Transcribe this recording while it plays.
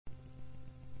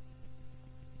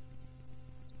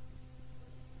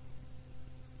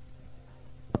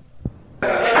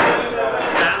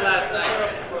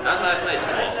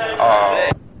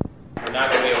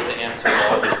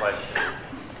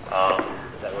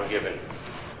given.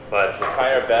 But we'll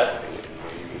try our best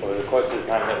over the course of the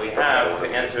time that we have to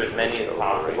answer as many as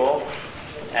possible.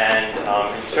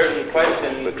 And in certain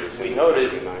questions, we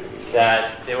noticed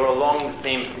that they were along the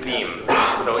same theme.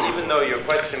 So even though your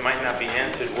question might not be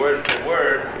answered word for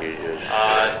word,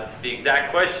 the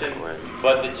exact question,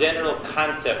 but the general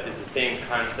concept is the same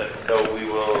concept. So we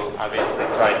will obviously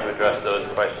try to address those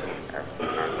questions.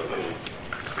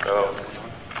 So,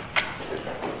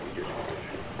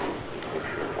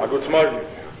 good morning.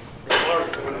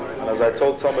 And as I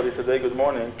told somebody today, good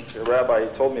morning, a rabbi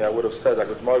told me I would have said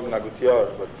good morning, good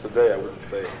yor, but today I wouldn't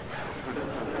say it.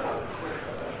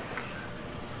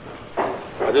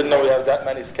 I didn't know we have that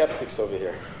many skeptics over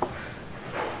here.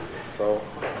 So,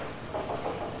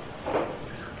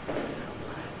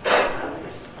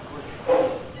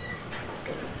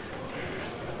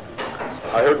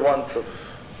 I heard once of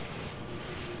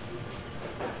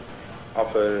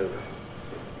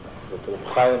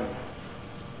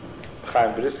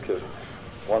Chaim Brisker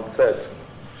once said,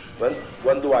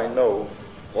 when do I know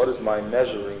what is my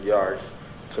measuring yard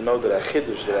to know that a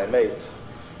chiddush that I made,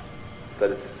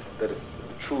 that it's the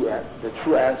true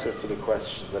answer to the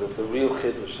question, that it's a real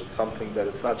chiddush, it's something that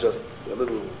it's not just a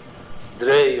little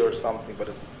drey or something, but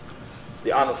it's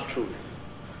the honest truth.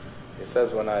 He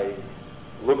says, when I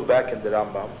look back in the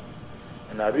Rambam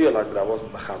and I realize that I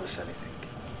wasn't machadish anything.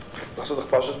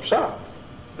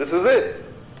 This is it.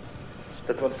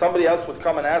 That when somebody else would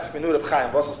come and ask me, Nu Reb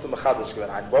Chaim, what is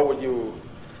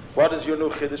your new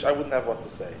chiddush? I wouldn't have what to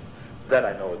say. Then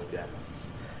I know it's the emes.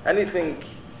 Anything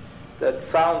that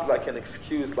sounds like an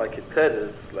excuse, like a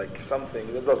teretz, like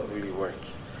something, that doesn't really work.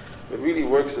 What really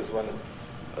works is when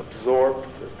it's absorbed,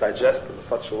 it's digested in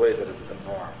such a way that it's the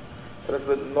norm. That it's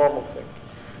the normal thing.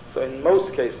 So in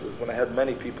most cases, when I had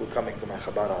many people coming to my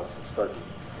Chabad house and study,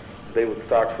 they would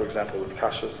start, for example, with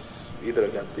kashas, either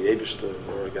against the Eibishter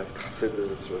or against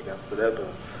Hasidus or against the Rebbe.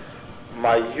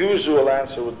 My usual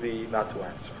answer would be not to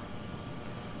answer.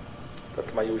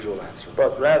 That's my usual answer.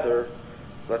 But rather,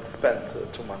 let's spend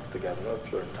 2 months together.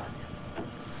 Let's learn Tanya.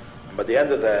 And by the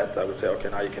end of that, I would say, okay,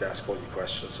 now you can ask all your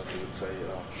questions. And he would say,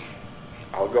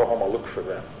 I'll go home, I'll look for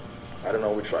them. I don't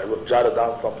know which I will jot it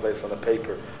down someplace on a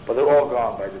paper, but they're all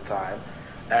gone by the time.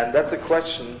 And that's a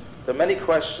question. There are many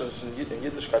questions in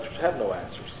Yiddishkeit which have no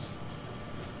answers.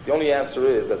 The only answer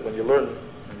is that when you learn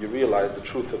and you realize the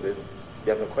truth of it,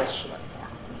 you have no question anymore.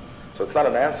 So it's not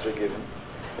an answer given,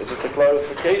 it's just a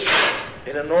clarification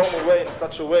in a normal way, in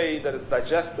such a way that it's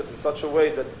digested, in such a way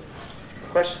that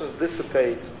questions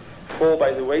dissipate, fall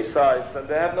by the waysides, and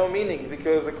they have no meaning,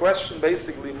 because a question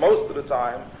basically, most of the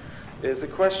time, is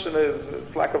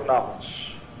lack of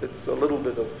knowledge. It's a little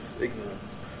bit of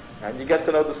ignorance. And you get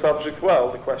to know the subject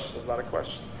well, the question is not a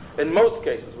question. In most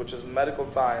cases, which is in medical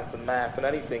science and math and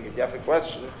anything, if you have a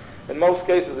question, in most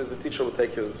cases the teacher will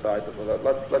take you to the side and say,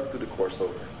 let's do the course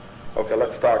over. Okay,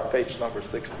 let's start page number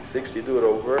 66, you do it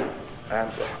over,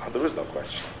 and there is no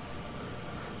question.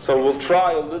 So we'll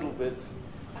try a little bit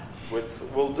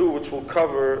which will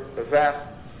cover a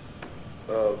vast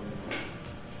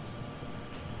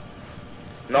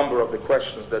number of the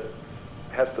questions that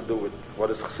has to do with what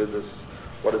is Chassidus,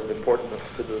 what is the importance of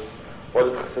Chassidus, what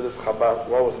is Chassidus Chabad,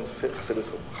 what was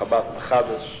Chassidus Chabad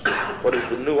Mechadish, what is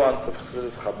the nuance of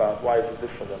Chassidus Chabad, why is it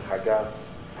different than Chagas,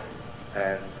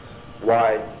 and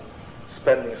why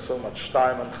spending so much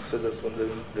time on Chassidus when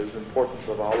the importance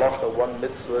of halacha, one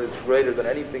mitzvah, is greater than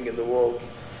anything in the world.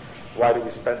 Why do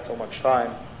we spend so much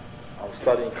time on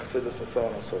studying Chassidus and so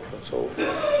on and so forth? So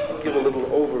we'll give a little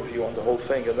overview on the whole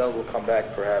thing, and then we'll come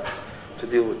back perhaps to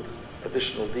deal with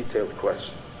additional detailed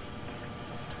questions.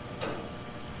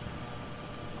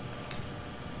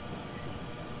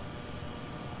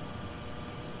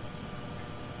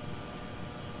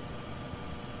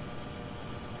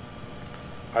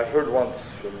 I heard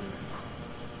once from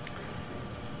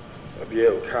Rabbi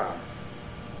Yael Kahn.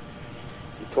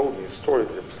 He told me a story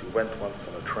that he went once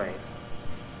on a train,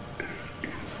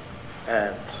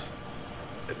 and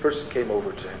a person came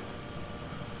over to him,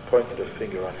 pointed a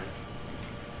finger on him,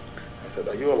 and said,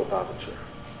 "Are you a Lubavitcher?"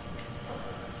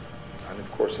 And of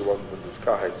course he wasn't in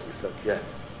disguise. He said,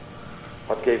 "Yes."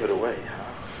 What gave it away, huh?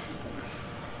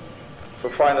 So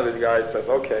finally the guy says,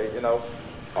 "Okay,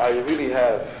 I really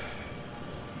have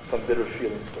some bitter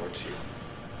feelings towards you."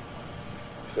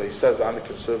 So he says, "I'm a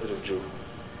conservative Jew,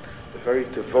 a very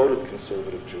devoted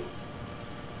conservative Jew,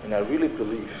 and I really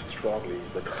believe strongly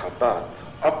that Chabad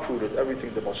uprooted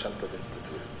everything the Baal Shem Tov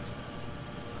instituted.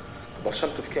 The Baal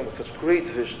Shem Tov came with such great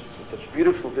visions, with such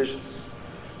beautiful visions,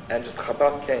 and just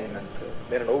Chabad came and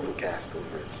made an overcast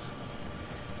over it, just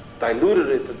diluted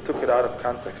it and took it out of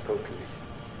context totally."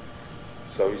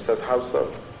 So he says, "How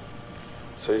so?"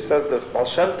 So he says the Baal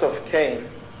Shem Tov came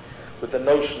with a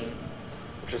notion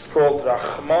which is called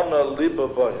Rachmana Liba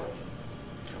Boya,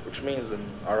 which means in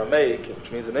Aramaic,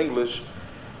 which means in English,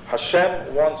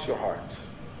 Hashem wants your heart.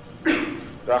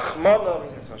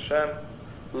 Rachmana means Hashem.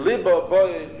 Liba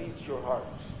Boya needs your heart.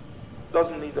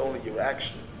 Doesn't need only your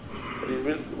action.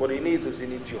 What he needs is he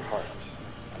needs your heart.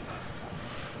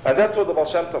 And that's what the Baal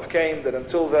Shem Tov came, that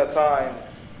until that time,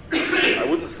 I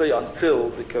wouldn't say until,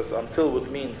 because until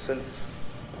would mean since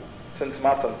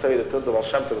Matan Torah till the Baal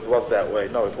Shem Tov it was that way.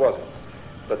 No, it wasn't.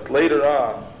 But later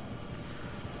on,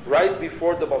 right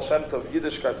before the Baal Shem Tov,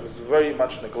 Yiddishkeit was very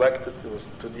much neglected. It was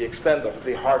to the extent of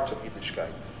the heart of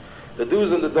Yiddishkeit. The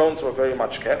do's and the don'ts were very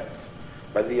much kept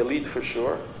by the elite for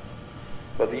sure,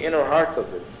 but the inner heart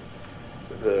of it,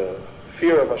 the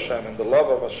fear of Hashem and the love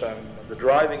of Hashem, the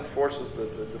driving forces,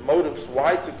 the motives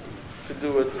why to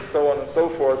do it, and so on and so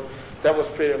forth, that was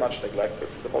pretty much neglected.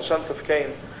 The Baal Shem Tov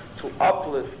came to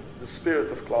uplift the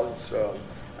spirit of Klal Yisrael,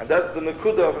 and that's the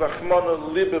Nekuda of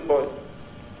Rachmana Liba Boy.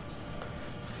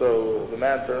 So the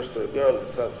man turns to a girl and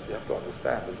says, you have to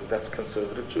understand, that's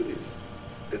conservative Judaism,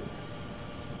 isn't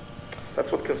it?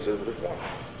 That's what conservative wants.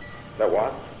 That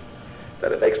what?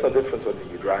 That it makes no difference whether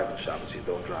you drive in Shabbos, you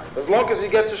don't drive, as long as you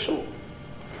get to shul.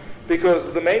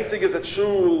 Because the main thing is at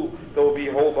shul, there will be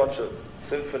a whole bunch of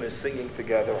symphonies singing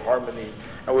together, harmony,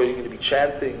 and where you're going to be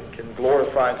chanting and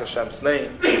glorifying Hashem's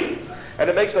name. And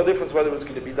it makes no difference whether it's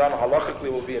going to be done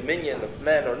halachically, will be a minyan of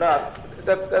men or not.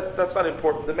 That's not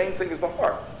important. The main thing is the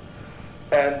heart.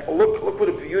 And look what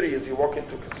a beauty is. You walk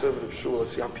into a conservative shul and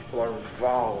see how people are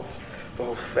involved. The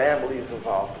whole family is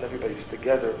involved and everybody's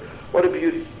together. What a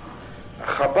beauty.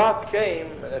 Chabad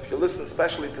came, and if you listen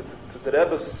especially to the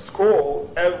Rebbe's call,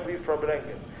 every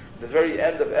Farbrengen, the very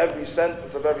end of every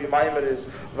sentence of every Maimer is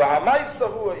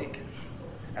V'hamaisa hu ha'ikr.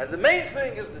 And the main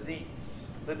thing is the deeds.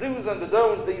 The do's and the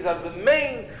don'ts, these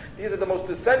are the most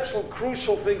essential,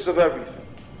 crucial things of everything.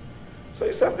 So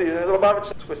he says the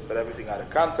Lubavitch twisted everything out of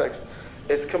context.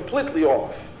 It's completely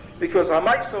off. Because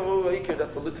Hamaisa hu ha'ikr,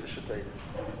 that's a Litvische Teire.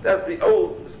 That's the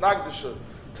old Snagdische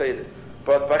Teire.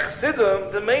 But by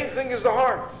Chassidim, the main thing is the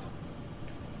heart.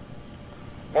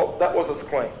 Well, that was his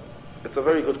claim. It's a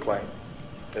very good claim,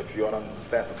 if you want to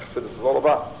understand what Chassidus is all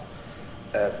about.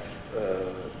 And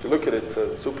if you look at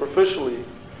it superficially,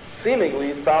 seemingly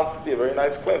it sounds to be a very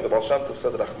nice claim. The Baal Shem Tov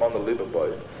said, Rachmana Liba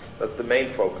Boy. That's the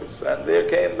main focus. And there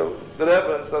came the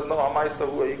Rebbe and says, no, Hamaisa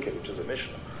hu ha'ikr, which is a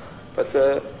Mishnah. But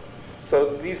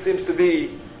so these seems to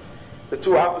be the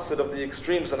two opposite of the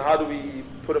extremes, and how do we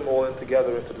put them all in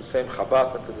together into the same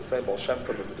Chabad, into the same Baal Shem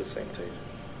Tov, into the same Teira?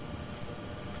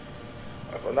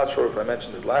 I'm not sure if I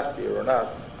mentioned it last year or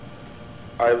not.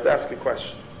 I would ask a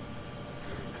question.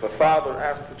 If a father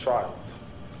asked a child,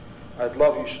 I'd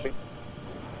love you should...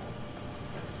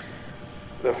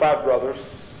 There are 5 brothers,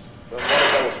 and one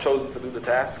of them was chosen to do the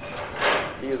task.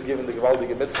 He is given the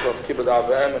Gewaldige Mitzvah of Kibbud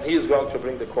Avim, and he is going to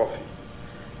bring the coffee.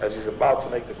 As he's about to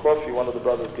make the coffee, one of the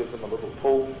brothers gives him a little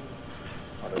pull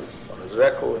on his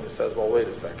rekel, and he says, well, wait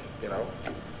a second, you know.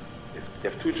 If you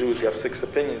have 2 Jews, you have 6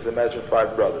 opinions. Imagine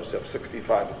 5 brothers, you have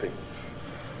 65 opinions.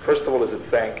 First of all, is it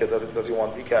Sanka? Does he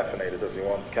want decaffeinated? Does he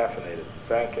want caffeinated?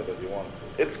 Sanka, does he want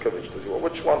Itzkovich?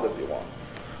 Which one does he want?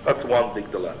 That's one big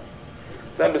dilemma.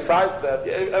 Then besides that,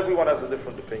 everyone has a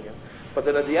different opinion. But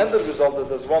then at the end of the result,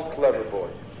 there's one clever boy.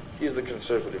 He's the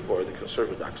conservative boy, the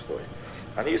conservative boy.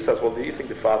 And he says, well, do you think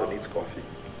the father needs coffee?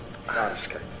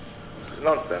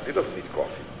 Nonsense, he doesn't need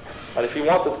coffee. And if he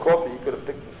wanted coffee, he could have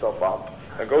picked himself up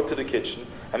and go to the kitchen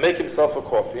and make himself a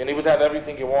coffee, and he would have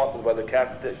everything he wanted, whether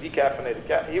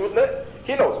decaffeinated,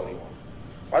 he knows what he wants.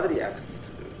 Why did he ask you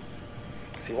to do it?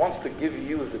 Because he wants to give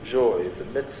you the joy, the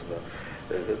mitzvah,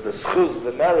 the schuz,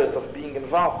 the merit of being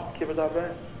involved in Kibbud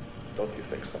Avim. Don't you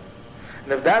think so?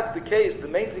 And if that's the case, the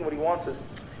main thing what he wants is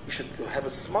you should have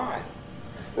a smile.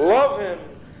 Love him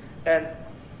and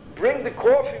bring the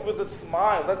coffee with a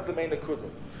smile. That's the main nekuda.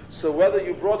 So whether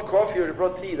you brought coffee or you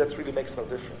brought tea, that really makes no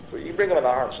difference. So you bring him an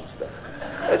orange instead.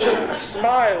 And just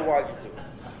smile while you do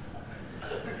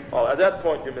it. Oh, at that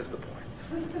point you miss the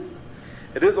point.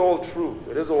 It is all true.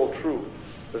 It is all true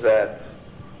that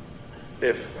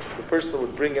if the person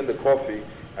would bring in the coffee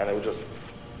and it would just,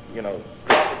 drop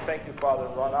it, thank you, Father,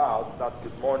 and run out, not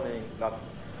good morning, not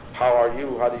how are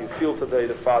you, how do you feel today,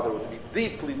 the father would be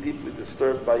deeply, deeply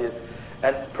disturbed by it.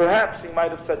 And perhaps he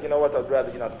might have said, you know what, I'd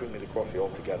rather you not bring me the coffee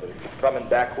altogether. If he's coming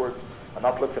backwards and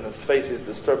not looking in his face, he's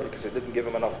disturbed because he didn't give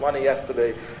him enough money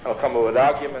yesterday, and he'll come with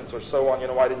arguments or so on.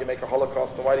 Why did you make a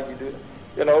Holocaust, and why did you do it?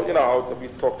 You know how we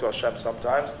talk to Hashem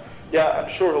sometimes. Yeah, I'm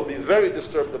sure he'll be very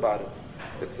disturbed about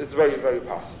it. It's very, very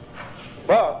possible.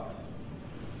 But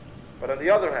on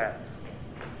the other hand,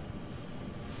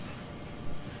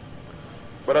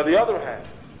 But on the other hand,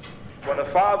 when a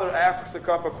father asks a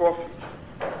cup of coffee,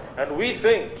 and we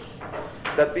think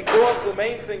that because the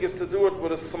main thing is to do it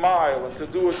with a smile, and to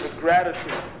do it with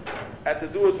gratitude, and to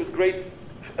do it with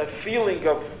a feeling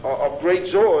of great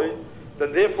joy,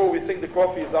 then therefore we think the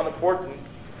coffee is unimportant,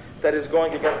 that is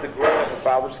going against the grain of the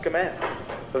father's command.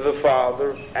 The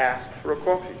father asked for a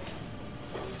coffee.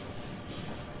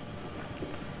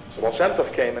 The Baal Shem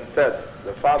Tov came and said,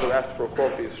 the father asked for a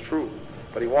coffee, is true,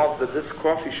 but he wants that this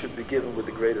coffee should be given with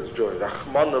the greatest joy.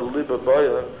 Rachmana liba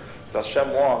baya,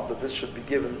 Hashem wants that this should be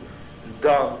given and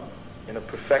done in a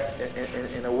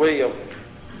way of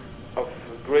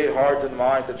great heart and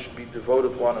mind, that should be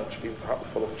devoted one and should be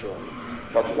full of joy.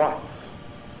 But what?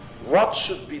 What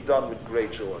should be done with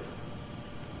great joy?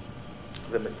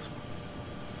 The mitzvah.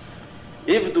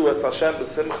 Ivdu es Hashem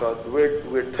b'simcha,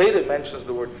 where Torah mentions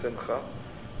the word simcha,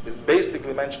 is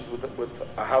basically mentioned with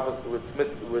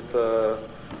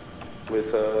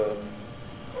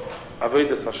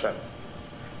avodas Hashem.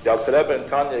 The Alter Rebbe in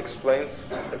Tanya explains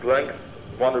at length,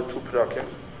 1 or 2 perakim,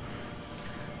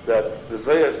 that the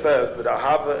Zohar says that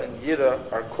Ahava and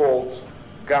Yira are called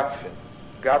gatfin.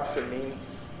 Gatfin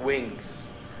means wings.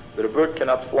 That a bird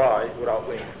cannot fly without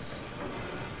wings.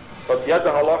 But yet the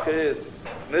halacha is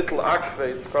nitl akve,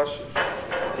 it's kosher.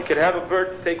 You can have a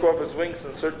bird take off his wings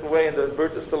in a certain way, and the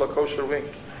bird is still a kosher wing.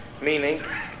 Meaning,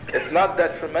 it's not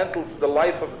detrimental to the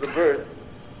life of the bird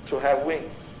to have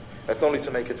wings. That's only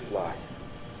to make it fly.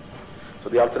 So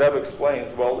the Alter Rebbe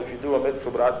explains, well, if you do a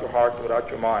mitzvah without your heart, without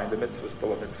your mind, the mitzvah is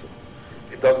still a mitzvah.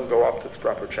 It doesn't go up to its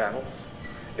proper channels.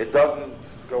 It doesn't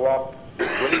go up. We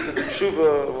need to do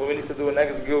tshuva, we need to do an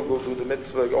ex-gilgul, do the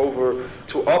mitzvah over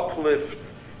to uplift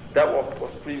that what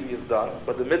was previous done.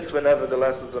 But the mitzvah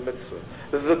nevertheless is a mitzvah.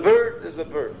 The bird is a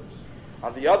bird.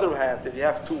 On the other hand, if you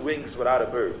have 2 wings without a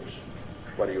bird,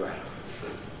 what do you have?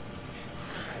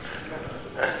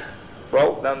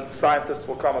 Well, then scientists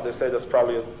will come and they say there's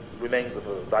probably remains of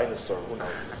a dinosaur, who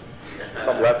knows?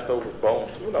 Some leftover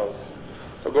bones, who knows?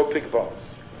 So go pick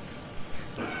bones.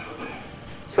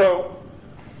 So,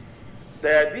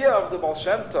 the idea of the Baal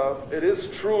Shem Tov, it is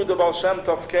true the Baal Shem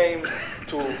Tov came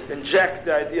to inject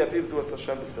the idea of Ivdu es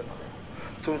Hashem b'simcha,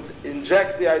 to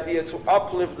inject the idea to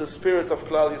uplift the spirit of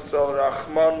Klal Yisrael.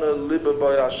 Rachmana liba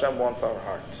baya, Hashem wants our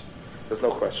heart. There's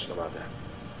no question about that.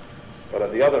 But on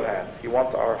the other hand, He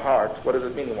wants our heart. What does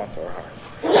it mean He wants our heart?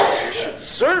 We should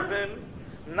serve Him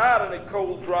not in a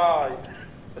cold, dry,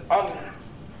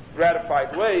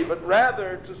 ungratified way, but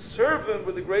rather to serve Him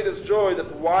with the greatest joy,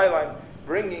 that while I'm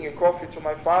bringing a coffee to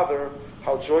my father,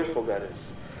 how joyful that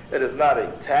is. It is not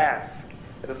a task.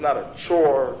 It is not a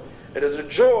chore. It is a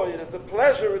joy. It is a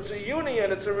pleasure. It's a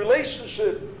union. It's a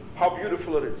relationship. How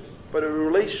beautiful it is. But a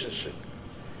relationship.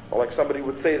 Or like somebody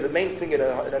would say, the main thing in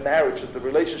a marriage is the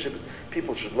relationship is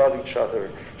people should love each other,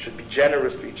 should be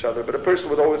generous to each other. But a person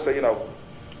would always say,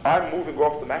 I'm moving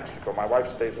off to Mexico. My wife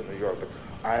stays in New York, but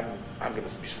I'm going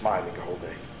to be smiling the whole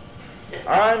day.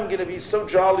 I'm going to be so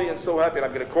jolly and so happy, and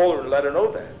I'm going to call her and let her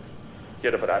know that.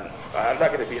 But I'm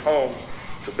not going to be home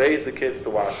to bathe the kids, to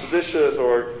wash the dishes,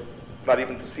 or not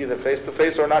even to see them face to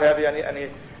face, or not having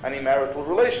any marital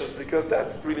relations, because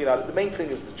that's really not. The main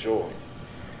thing is the joy.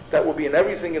 That will be in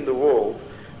everything in the world.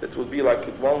 It will be like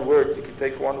one word. You can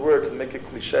take one word and make a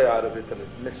cliche out of it, and it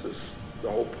misses the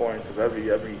whole point of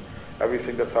everything.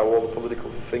 That's how all the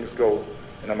political things go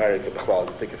in America.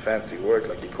 You take a fancy word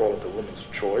like you call it a woman's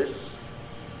choice.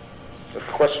 That's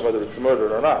a question whether it's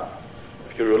murder or not.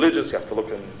 If you're religious, you have to look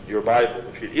in your Bible.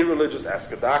 If you're irreligious,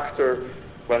 ask a doctor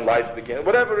when life begins.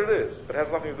 Whatever it is, it has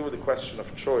nothing to do with the question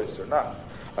of choice or not.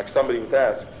 Like somebody would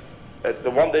ask,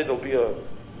 one day there'll be a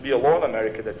law in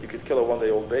America that you could kill a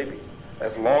 1-day-old baby,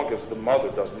 as long as the mother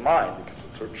doesn't mind, because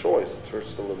it's her choice. It's her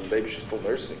still little baby. She's still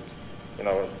nursing.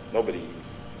 Nobody.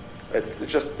 It's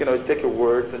just you take a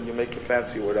word and you make a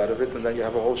fancy word out of it, and then you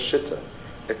have a whole shitta.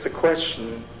 It's a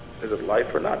question: is it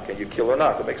life or not? Can you kill or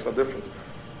not? It makes no difference.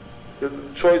 The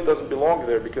choice doesn't belong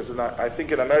there, because I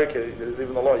think in America there is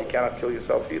even a law: you cannot kill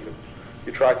yourself either.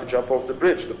 You try to jump off the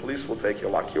bridge, the police will take you,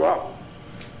 lock you out.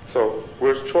 So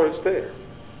where's choice there?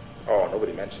 Oh,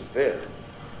 nobody mentions there.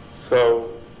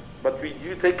 So, but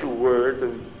you take a word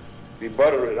and we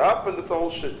butter it up, and it's a whole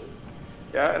shit.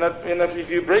 Yeah, and if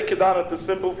you break it down into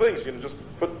simple things, just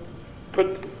put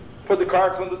the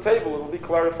cards on the table. It'll be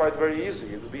clarified very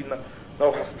easy. It'll be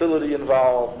no hostility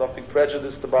involved, nothing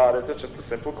prejudiced about it. It's just a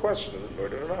simple question: is it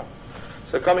murder or not?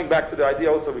 So coming back to the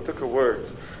idea, also we took a word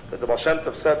that the Baal Shem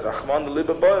Tov said, "Rachman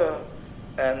liba baya,"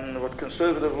 and what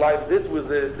conservative life did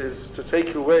with it is to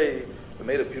take away. We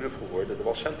made a beautiful word that the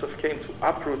Baal Shem Tov came to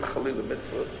uproot Chalil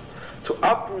mitzvahs, to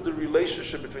uproot the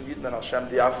relationship between Yidden and Hashem,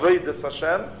 the Avodas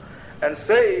Hashem, and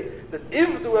say that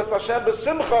Ivdu es Hashem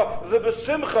b'simcha, the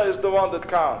b'simcha is the one that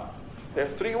counts. There are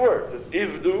three words. It's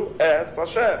Ivdu es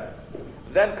Hashem.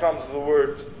 Then comes the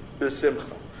word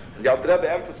b'simcha. And the Alter Rebbe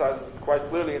emphasizes it quite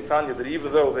clearly in Tanya that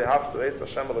even though they have to es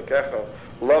Hashem Elokecha,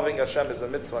 loving Hashem is a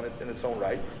mitzvah in its own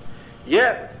right,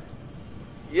 yet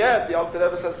the Alter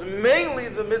Rebbe says mainly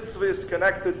the mitzvah is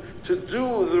connected to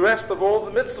do the rest of all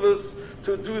the mitzvahs,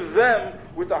 to do them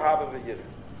with Ahava v'Yirah.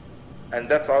 And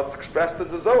that's how it's expressed in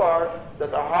the Zohar,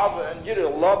 that Ahava and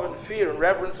Yirah, love and fear and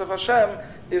reverence of Hashem,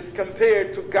 is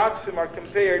compared to Gatzfim, are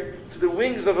compared to the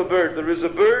wings of a bird. There is a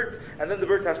bird, and then the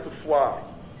bird has to fly.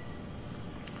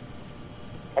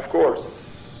 Of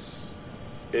course,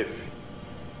 if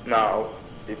now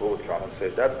people would come and say,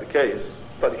 if that's the case,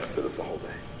 study Chassidus the whole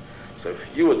day. So if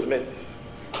you admit,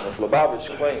 if Lubavitch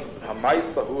claims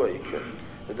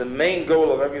that the main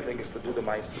goal of everything is to do the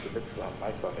Maisa, the mitzvah,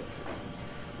 mitzvahs,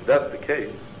 if that's the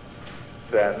case,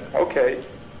 then okay,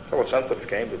 Baal Shem Tov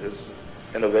came with his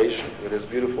innovation, with his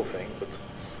beautiful thing, but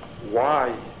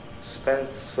why spend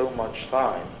so much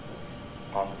time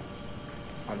on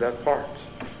that part?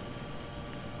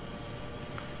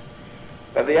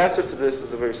 And the answer to this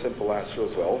is a very simple answer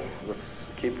as well. Let's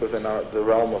keep within the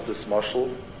realm of this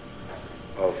mashal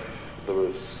of there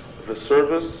is the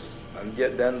service, and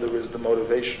yet then there is the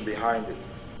motivation behind it.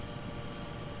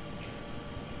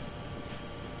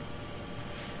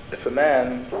 If a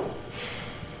man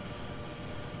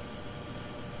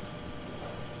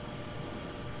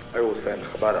I always say in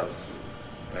Chabaras,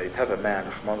 you'd have a man,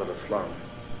 Rahman al-Islam,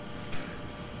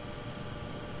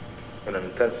 in an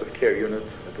intensive care unit,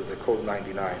 it is a code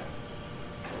 99.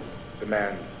 The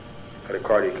man had a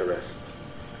cardiac arrest.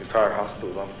 The entire hospital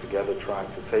runs together trying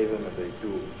to save him, and they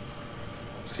do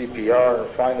CPR, and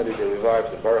finally they revive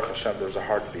him. Baruch Hashem, there's a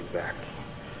heartbeat back.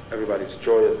 Everybody's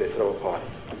joyous, they throw a party.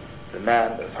 The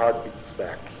man, his heartbeat is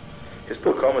back. He's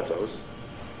still comatose.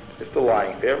 He's still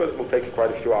lying there, but it will take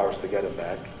quite a few hours to get him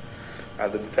back.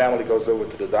 And the family goes over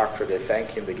to the doctor, they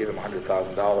thank him, they give him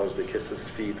 $100,000, they kiss his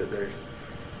feet, and they're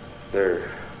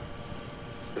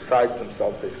besides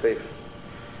themselves, they save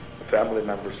a family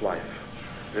member's life.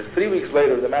 Because 3 weeks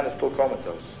later, the man is still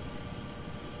comatose.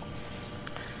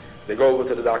 They go over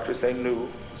to the doctor saying, no,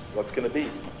 what's going to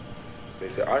be? They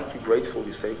say, aren't you grateful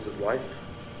you saved his life?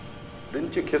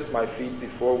 Didn't you kiss my feet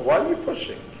before? Why are you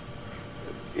pushing?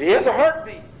 He has a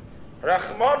heartbeat.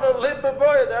 Rahman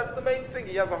al-Libbaboya, that's the main thing.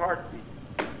 He has a heartbeat.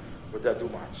 Would that do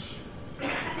much?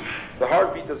 The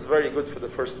heartbeat is very good for the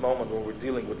first moment when we're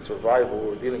dealing with survival,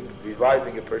 we're dealing with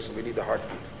reviving a person, we need a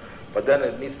heartbeat. But then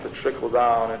it needs to trickle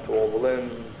down into all the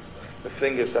limbs, the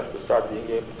fingers have to start being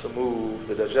able to move,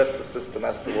 the digestive system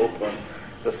has to open,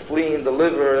 the spleen, the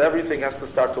liver, everything has to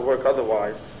start to work,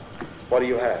 otherwise, what do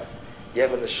you have? You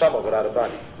have a neshama without a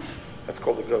body. That's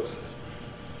called a ghost.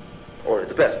 Or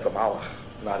at best, a malach,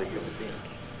 not a human being.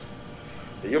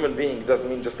 The human being doesn't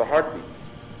mean just a heartbeat.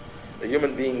 A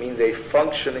human being means a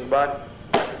functioning body.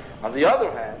 On the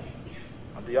other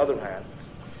hand,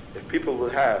 if people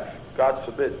would have, God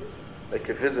forbid, they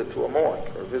could visit to a morgue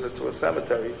or visit to a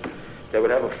cemetery, they would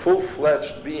have a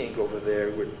full-fledged being over there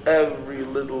with every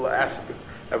little aspect.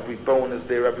 Every bone is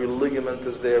there, every ligament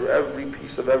is there, every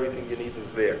piece of everything you need is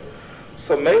there.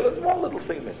 So male is one little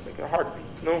thing missing, a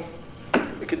heartbeat. No,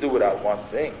 we could do without one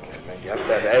thing. I mean, you have to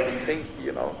have everything,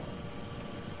 you know.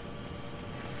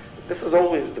 This is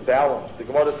always the balance. The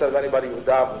Gemara says anybody who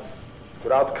davens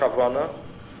without kavana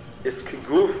is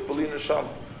kiguf b'li neshama.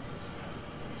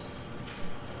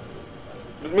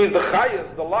 It means the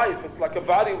chayas, the life, it's like a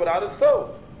body without a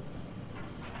soul.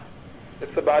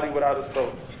 It's a body without a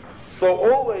soul. So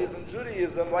always in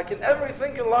Judaism, like in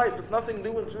everything in life, it's nothing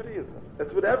new in Judaism.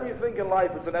 It's with everything in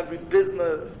life. It's in every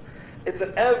business. It's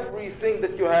in everything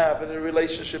that you have in a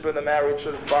relationship, in a marriage,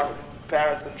 and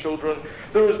parents and children.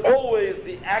 There is always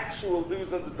the actual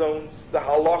do's and the don'ts, the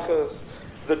halachas,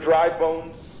 the dry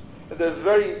bones,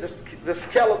 the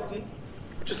skeleton,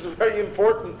 which is very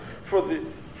important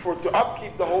to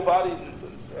upkeep the whole body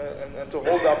and to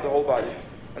hold up the whole body.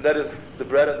 And that is the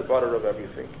bread and the butter of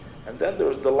everything. And then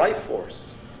there's the life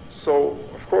force. So,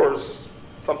 of course,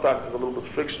 sometimes there's a little bit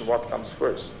of friction what comes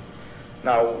first.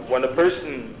 Now, when a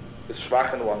person is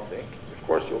schwach in one thing, of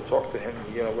course you'll talk to him.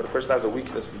 You know, when a person has a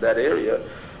weakness in that area,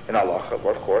 in halacha,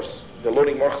 well, of course, the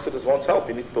learning more chassidus won't help.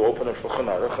 He needs to open a Shulchan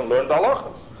Aruch and learn the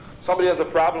halachas. Somebody has a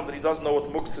problem that he doesn't know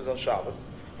what muktzah is on Shabbos.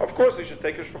 Of course, he should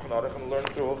take a Shulchan Aruch and learn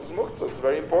through Hilchos Muktzah. It's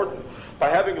very important. By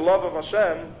having love of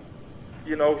Hashem,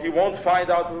 you know, he won't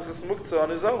find out Hilchos Muktzah on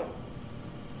his own.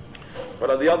 But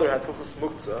on the other hand, Hilchos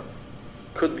Muktzah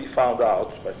could be found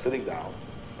out by sitting down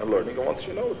and learning, and once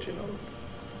you know it, you know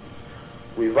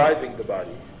it. Reviving the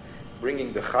body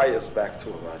bringing the chayas back to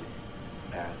a body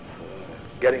and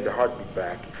getting the heartbeat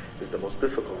back is the most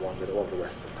difficult one than all the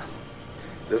rest of them.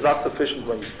 It's not sufficient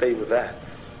when you stay with that.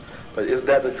 But is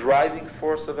that the driving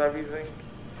force of everything?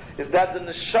 Is that the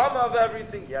neshama of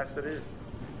everything? Yes, it is.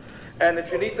 And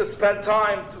if you need to spend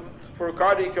time for a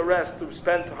cardiac arrest, to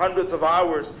spend hundreds of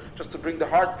hours just to bring the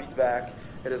heartbeat back,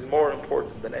 it is more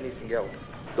important than anything else.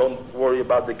 Don't worry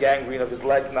about the gangrene of his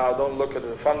leg now. Don't look at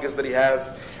the fungus that he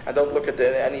has, and don't look at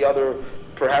any other.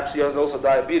 Perhaps he has also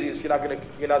diabetes. You're not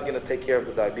going to take care of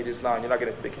the diabetes now, and you're not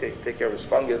going to take care of his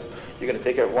fungus. You're going to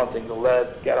take care of one thing: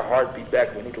 let's get a heartbeat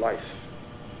back. We need life.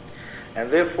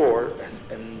 And therefore,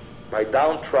 and by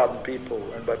downtrodden people,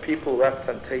 and by people who have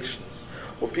temptations,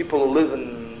 or people who live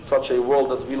in such a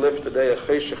world as we live today, a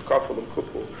cheshech kafel and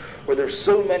kupul, where there's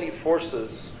so many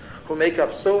forces who make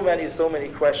up so many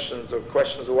questions, or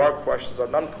questions who are questions or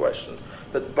non-questions,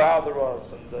 that bother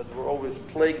us, and that we're always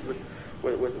plagued with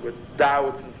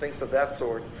doubts and things of that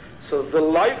sort. So the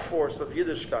life force of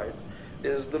Yiddishkeit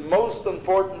is the most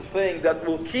important thing that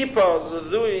will keep us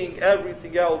doing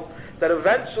everything else, that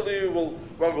eventually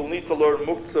when we'll need to learn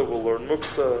muktzah, we'll learn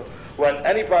muktzah. When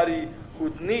anybody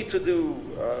would need to do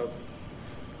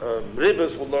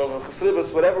ribbis will learn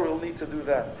chesribas, whatever we'll need to do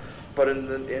that. But in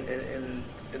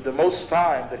the most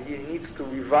time that he needs to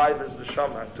revive his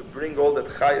neshama and to bring all that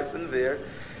chayas in there,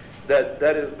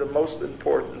 that is the most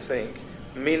important thing.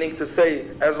 Meaning to say,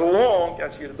 as long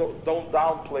as you don't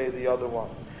downplay the other one.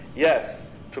 Yes,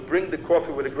 to bring the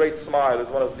coffee with a great smile is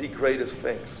one of the greatest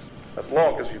things. As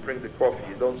long as you bring the coffee,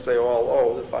 you don't say,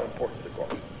 oh, that's not important, the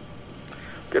coffee.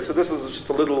 Okay, so this is just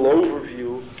a little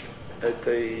overview at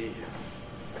a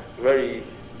very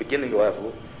beginning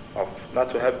level of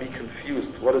not to be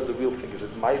confused. What is the real thing? Is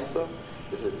it Maisa?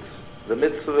 Is it the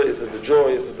mitzvah? Is it the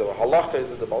joy? Is it the halacha?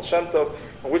 Is it the Baal Shem Tov?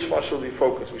 On which one should we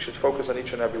focus? We should focus on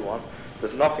each and every one.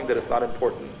 There's nothing that is not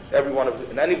important. Every one of them,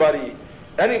 and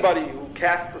anybody who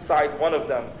casts aside one of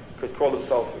them could call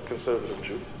himself a conservative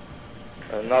Jew.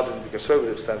 Not in the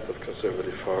conservative sense of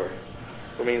conservative,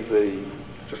 it means they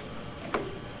just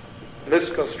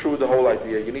misconstrue the whole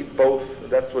idea. You need both.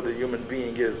 That's what a human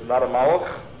being is. Not a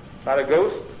malach, not a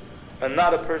ghost, and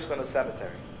not a person in a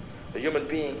cemetery. A human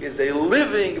being is a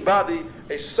living body,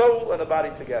 a soul and a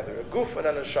body together, a guf and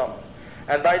a neshama.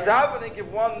 And by davening, if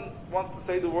one wants to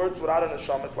say the words without a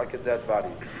neshama, it's like a dead body.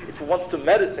 If he wants to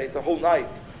meditate the whole night,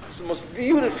 it's the most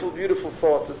beautiful, beautiful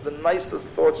thoughts. It's the nicest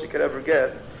thoughts you could ever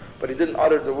get. But he didn't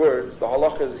utter the words. The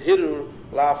halacha is hirur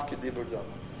laf kedibur dam.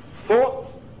 Thought,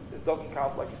 it doesn't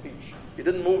count like speech. You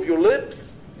didn't move your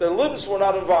lips. The lips were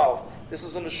not involved. This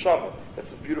is a neshama.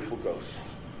 That's a beautiful ghost.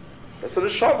 That's a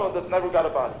neshama that never got a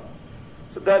body.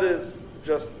 So that is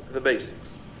just the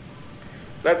basics.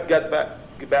 Let's get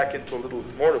back into a little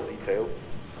more of detail.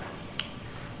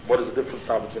 What is the difference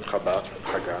now between Chabad and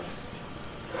Chagas?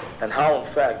 And how,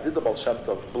 in fact, did the Baal Shem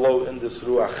Tov blow in this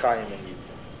Ruach Chaim in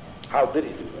Yidden? How did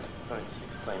he do that? Just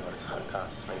explain what is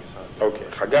Chagas, maybe so. Okay,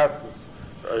 Chagas is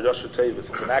Rosh Tevis. It's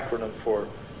an acronym for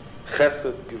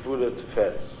Chesed, Gevurah,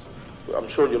 Tiferes. I'm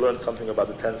sure you learned something about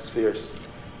the 10 spheres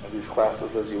in these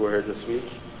classes as you were here this week.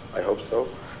 I hope so.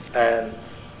 And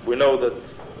we know that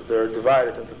they're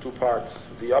divided into two parts.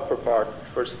 The upper part, the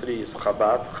first three, is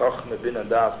Chabad, Chachme, Bin, and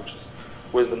Das, which is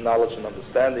wisdom, knowledge, and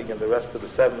understanding, and the rest of the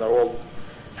 7 are all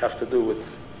have to do with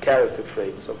character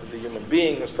traits of the human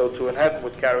being, and so to inhabit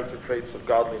with character traits of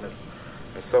godliness,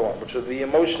 and so on, which are the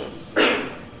emotions,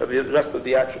 of the rest of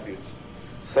the attributes.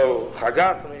 So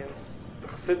Chagas means the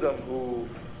Chassidim who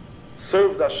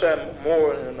served Hashem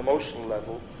more in an emotional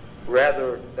level,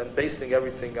 rather than basing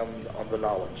everything on the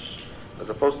knowledge, as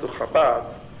opposed to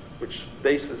Chabad, which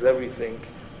bases everything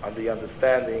on the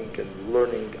understanding and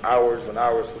learning hours and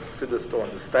hours of Chassidus to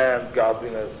understand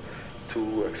godliness,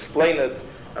 to explain it.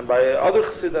 And by other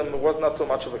Chassidim, it was not so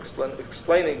much of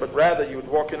explaining, but rather you would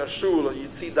walk in a shul and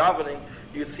you'd see davening,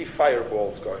 you'd see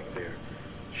fireballs going there,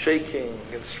 shaking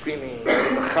and screaming, with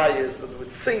the chayas and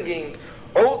with singing.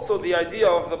 Also the idea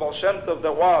of the Baal Shem Tov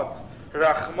that was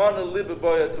Rachmanu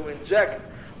Libeboya, to inject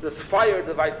this fire,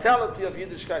 the vitality of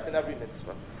Yiddishkeit in every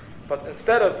mitzvah. But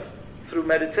instead of through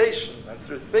meditation and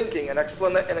through thinking and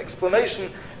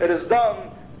explanation, it is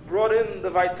brought in the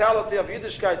vitality of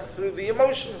Yiddishkeit through the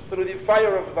emotions, through the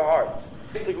fire of the heart.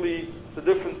 Basically, the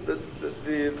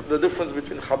difference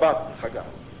between Chabad and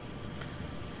Chagas.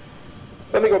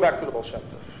 Let me go back to the Baal Shem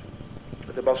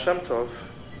Tov. The Baal Shem Tov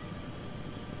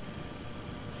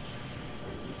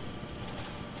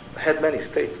had many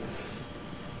statements.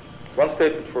 One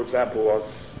statement, for example,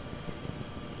 was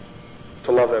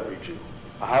to love every Jew.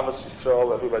 Ahavas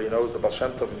Yisrael, everybody knows the Baal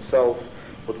Shem Tov himself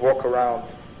would walk around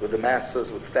with the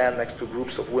masses, would stand next to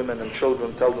groups of women and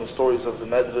children, tell them stories of the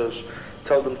Medrash,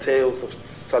 tell them tales of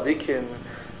tzaddikim,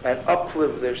 and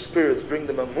uplift their spirits, bring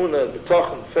them emunah,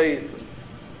 bitachon, faith, and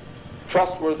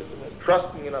trustworthiness,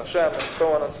 trusting in Hashem, and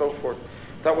so on and so forth.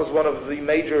 That was one of the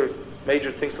major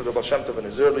things to the Baal Shem Tov in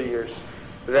his early years.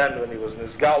 Then, when he was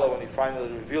Nizgala, when he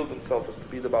finally revealed himself as to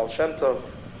be the Baal Shem Tov,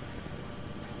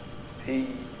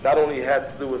 he not only had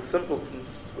to do with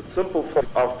simpletons, with simple folk,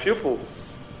 of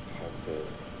pupils,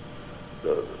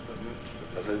 the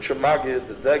Magid,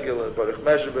 the Degel, the Baruch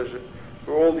Mezhebesh.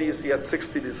 For all these, he had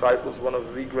 60 disciples, one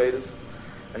of the greatest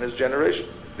in his generation,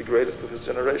 the greatest of his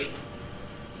generation.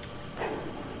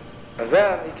 And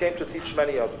then he came to teach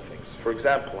many other things. For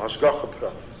example, Hashgacha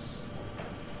Pratis,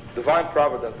 divine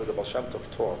providence that the Baal Shem Tov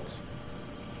taught.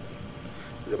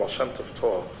 The Baal Shem Tov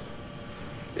taught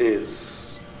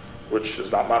is, which is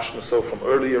not mashma so from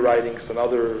earlier writings and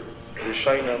other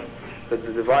Rishonim, that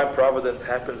the divine providence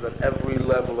happens on every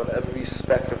level and every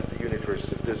speck of the universe.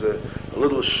 If there's a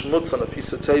little schmutz on a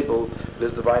piece of table, it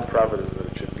is divine providence that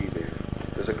it should be there.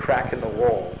 There's a crack in the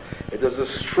wall. If there's a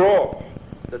straw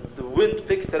that the wind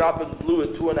picked it up and blew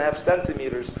it 2.5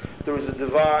 centimeters, there is a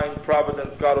divine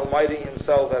providence. God Almighty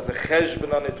Himself has a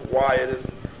cheshbon on it. Why it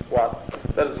isn't what?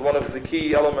 That is one of the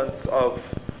key elements of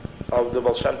the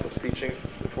Baal Shem Tov's teachings.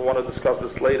 If we want to discuss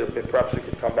this later, perhaps we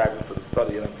could come back into the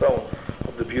study and so on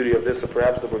of the beauty of this, or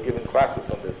perhaps that we're giving classes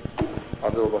on this,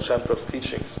 on the Baal Shem Tov's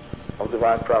teachings of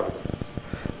divine providence.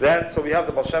 Then, so we have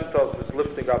the Baal Shem Tov is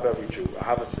lifting up every Jew,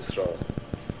 Ahavas Yisrael.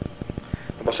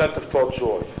 The Baal Shem Tov taught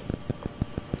joy.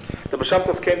 The Baal Shem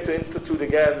Tov came to institute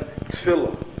again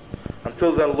tefillah.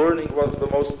 Until then, learning was the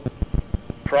most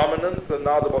prominent, and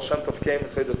now the Baal Shem Tov came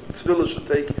and said that tefillah should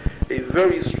take a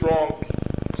very strong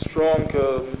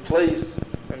place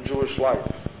in Jewish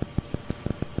life.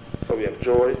 So we have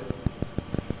joy,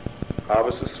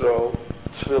 Ahavas Yisrael,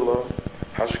 tefillah,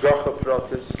 Hashgacha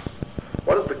Pratis.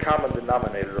 What is the common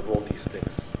denominator of all these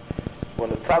things? When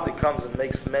the tzaddik comes and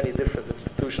makes many different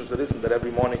institutions, it isn't that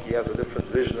every morning he has a different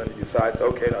vision and he decides,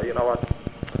 okay, now you know what?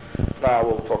 Now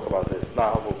we'll talk about this.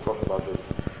 Now we'll talk about this.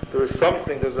 There is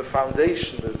something, there's a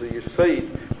foundation, there's a yesod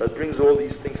that brings all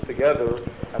these things together,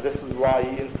 and this is why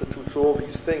he institutes all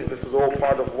these things. This is all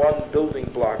part of one building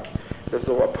block. There's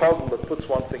a puzzle that puts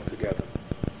one thing together.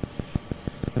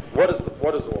 What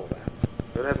is all that?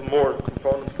 It has more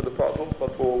components to the puzzle,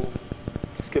 but we'll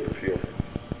skip a few of them.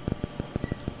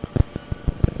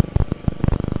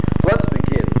 Let's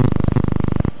begin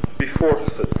before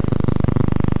Chassidus.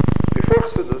 Before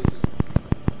Chassidus,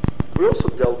 we also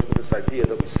dealt with this idea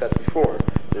that we said before.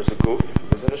 There's a guf,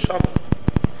 there's a neshama,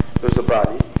 there's a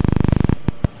body,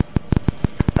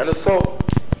 and a soul.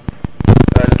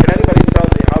 Can anybody tell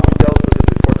me how we dealt with it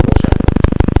before the Baal Shem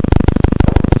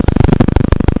Tov?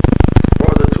 What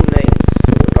are the two names?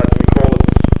 Like we call it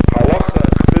halacha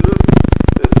and chassidus.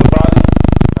 There's the body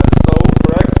and the soul,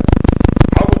 correct?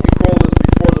 How would we call this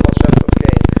before the Baal Shem Tov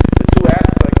came? The two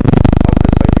aspects of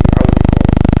this idea, how would we call it?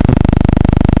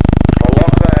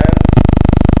 Halacha and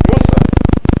Musar.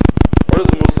 What is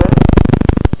Musar?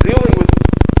 Dealing with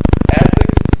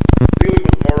ethics, dealing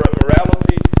with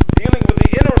morality, dealing with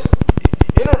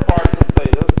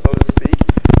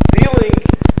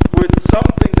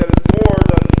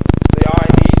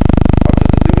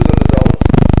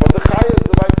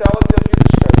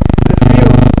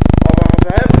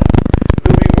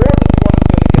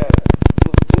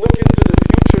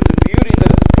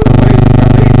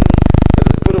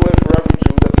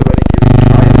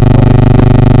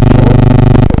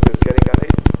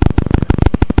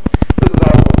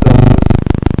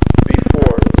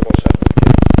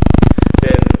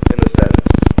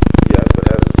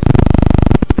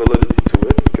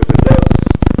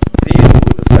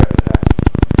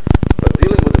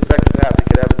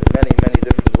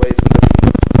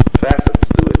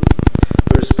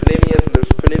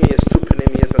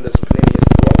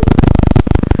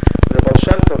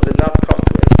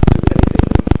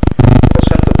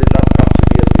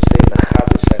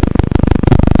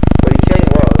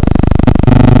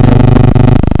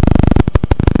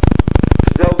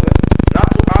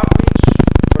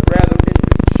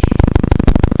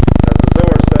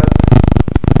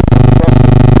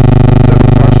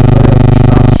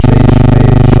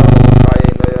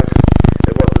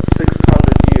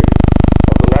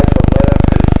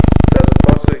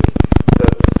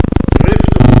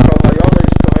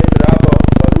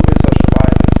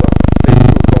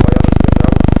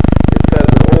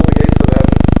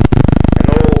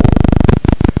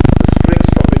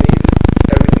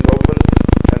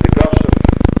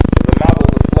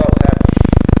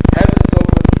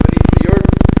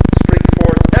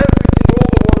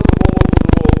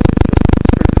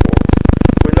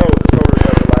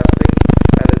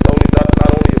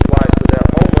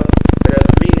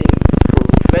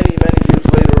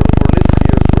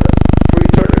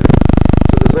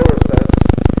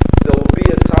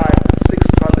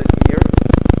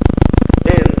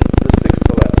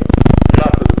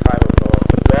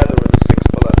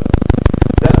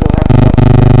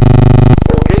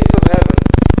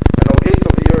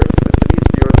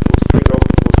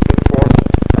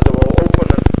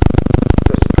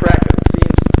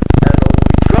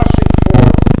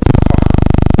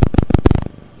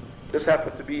This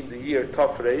happened to be in the year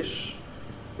Tav Reish,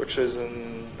 which is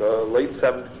in the late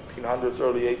 1700s,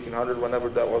 early 1800s, whenever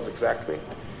that was exactly.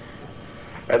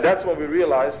 And that's when we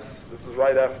realized, this is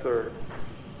right after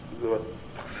the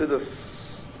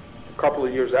Chassidus, a couple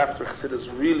of years after Chassidus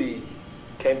really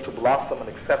came to blossom and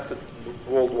accepted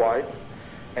worldwide.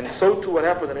 And so too what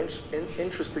happened, an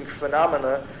interesting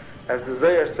phenomena, as the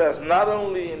Zohar says, not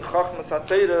only in Chachmas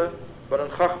HaTeirah, but in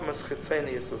Chachmas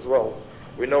Chitzenius as well.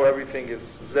 We know everything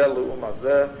is Zeh L'Uma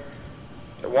Zeh.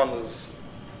 One is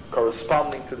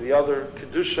corresponding to the other.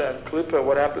 Kedusha and Klippa,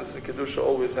 what happens in Kedusha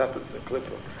always happens in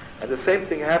Klippa. And the same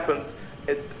thing happened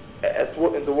in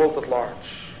the world at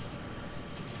large.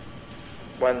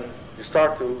 When you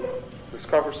start to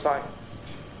discover science.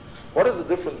 What is the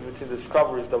difference between the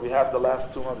discoveries that we have the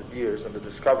last 200 years and the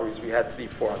discoveries we had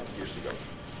 300-400 years ago?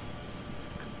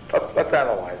 Let's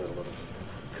analyze it a little bit.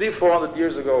 300-400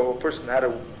 years ago, a person had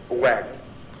a wagon.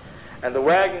 And the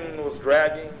wagon was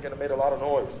dragging and it made a lot of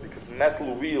noise because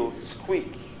metal wheels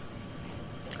squeak.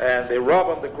 And they rub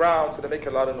on the ground, so they make a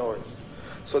lot of noise.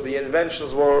 So the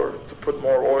inventions were to put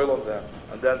more oil on them,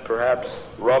 and then perhaps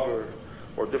rubber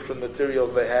or different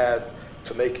materials they had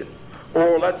to make it.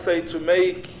 Or let's say to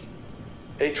make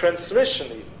a transmission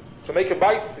even, to make a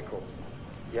bicycle.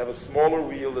 You have a smaller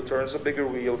wheel that turns a bigger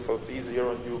wheel, so it's easier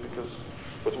on you because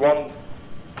with one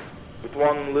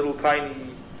little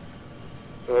tiny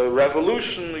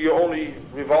revolution, you're only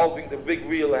revolving the big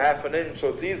wheel a half an inch, so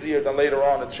it's easier than later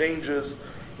on it changes.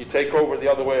 You take over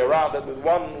the other way around. And with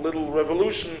one little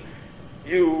revolution,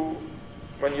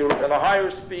 when you're at a higher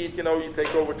speed, you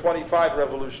take over 25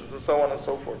 revolutions and so on and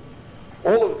so forth.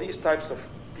 All of these kinds of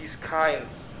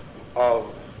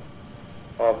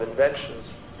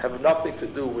inventions have nothing to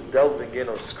do with delving in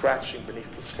or scratching beneath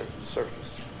the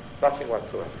surface. Nothing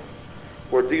whatsoever.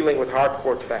 We're dealing with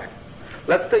hardcore facts.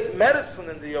 Let's take medicine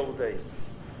in the old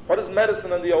days. What is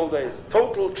medicine in the old days?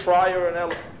 Total trial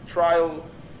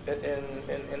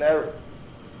in error.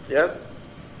 Yes?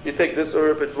 You take this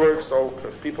herb, it works, so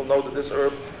people know that this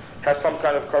herb has some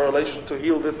kind of correlation to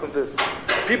heal this and this.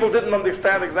 People didn't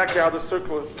understand exactly how the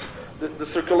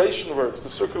circulation works, the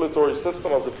circulatory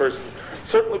system of the person.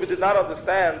 Certainly we did not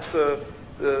understand the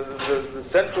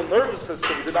central nervous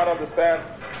system. We did not understand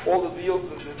all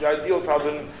the ideals, how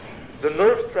the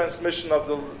nerve transmission of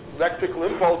the electrical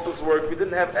impulses work. We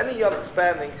didn't have any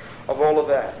understanding of all of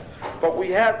that. But we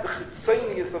had the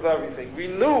chitzenius of everything. We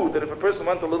knew that if a person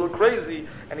went a little crazy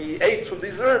and he ate from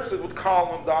these herbs, it would calm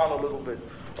him down a little bit.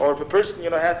 Or if a person,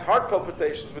 had heart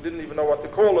palpitations, we didn't even know what to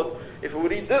call it, if he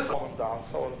would eat this, calm him down,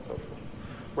 so on and so forth.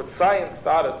 What science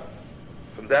started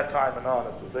from that time and on,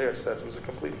 as the Zohar says, was a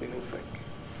completely new thing.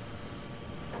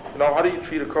 How do you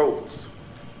treat a cold?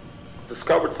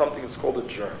 Discovered something that's called a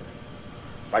germ.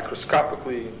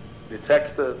 Microscopically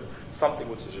detected something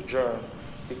which is a germ.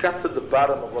 You got to the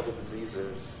bottom of what the disease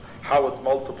is, how it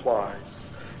multiplies,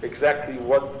 exactly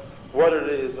what it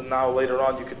is, and now later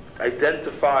on you could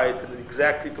identify it and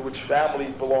exactly to which family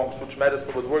it belongs, which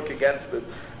medicine would work against it,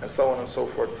 and so on and so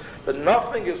forth. But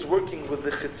nothing is working with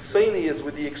the chitzenius,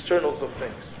 with the externals of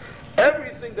things.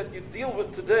 Everything that you deal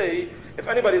with today, if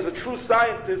anybody is a true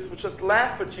scientist, would just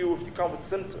laugh at you if you come with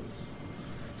symptoms.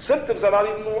 Symptoms are not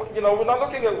even,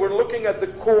 we're looking at the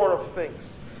core of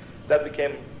things. That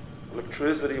became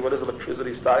electricity. What is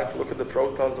electricity? Starting to look at the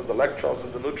protons and the electrons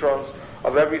and the neutrons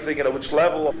of everything, and at which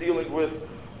level of dealing with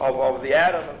of the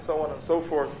atom and so on and so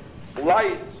forth.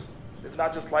 Light is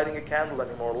not just lighting a candle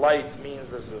anymore. Light means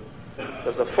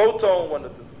there's a photon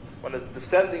when it's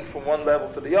descending from one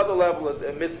level to the other level, it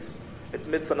emits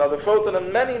another photon,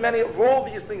 and many of all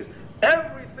these things.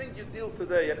 Everything you deal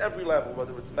today at every level,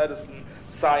 whether it's medicine,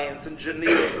 science,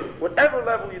 engineering, whatever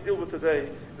level you deal with today,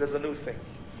 there's a new thing.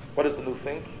 What is the new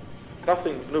thing?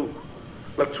 Nothing new.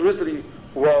 Electricity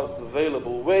was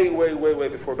available way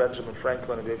before Benjamin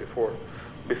Franklin and way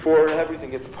before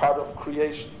everything. It's part of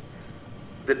creation.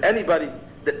 Did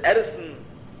Edison,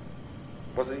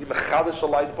 was he mechadish a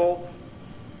light bulb?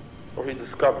 Or he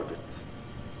discovered it?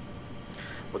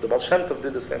 But the Baal Shem Tov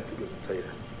did the same thing as the Torah.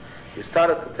 He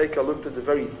started to take a look at the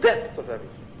very depths of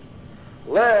everything.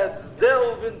 Let's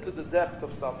delve into the depth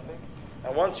of something.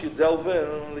 And once you delve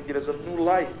in, there's a new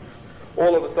light.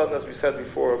 All of a sudden, as we said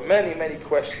before, many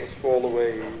questions fall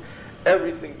away.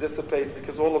 Everything dissipates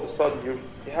because all of a sudden you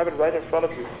have it right in front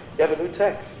of you. You have a new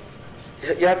text.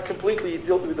 You have completely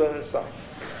dealt with it inside.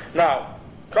 Now,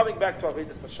 coming back to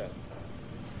Avodas Hashem.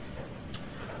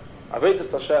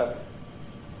 Avodas Hashem,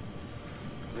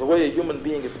 the way a human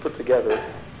being is put together,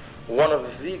 one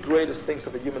of the greatest things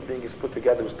that a human being is put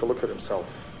together is to look at himself.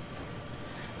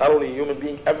 not only a human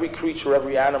being, every creature,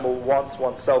 every animal wants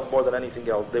oneself more than anything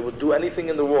else. They would do anything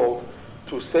in the world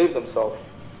to save themselves,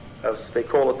 as they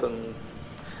call it in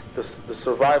the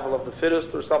survival of the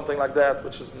fittest or something like that,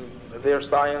 which is in their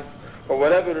science, or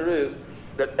whatever it is,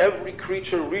 that every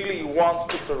creature really wants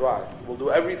to survive. Will do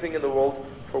everything in the world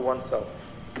for oneself.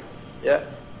 Yeah?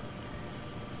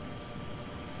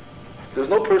 There's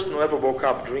no person who ever woke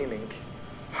up dreaming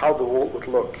how the world would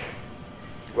look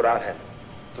without him.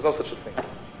 There's no such a thing.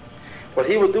 What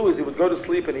he would do is he would go to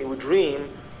sleep and he would dream,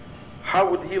 how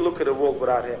would he look at the world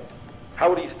without him? How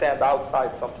would he stand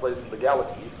outside someplace in the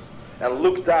galaxies and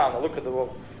look down and look at the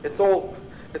world? It's all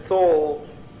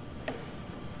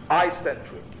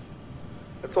I-centric.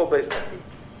 It's all based on me.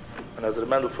 And as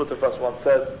Mendel Futerfas once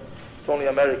said, it's only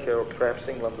America, or perhaps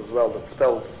England as well, that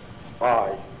spells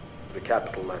I with a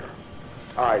capital letter.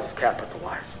 I is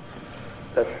capitalized.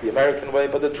 That's the American way,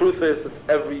 but the truth is, it's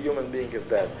every human being is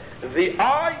that. The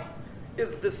I is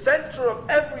the center of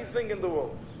everything in the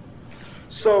world.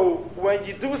 So when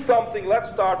you do something, let's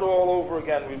start all over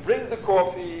again. We bring the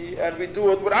coffee and we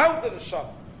do it without the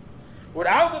neshama.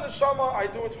 Without the neshama, I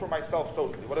do it for myself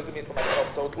totally. What does it mean for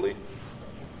myself totally?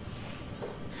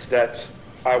 That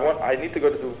I need to go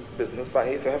to do business. I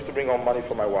have to bring home money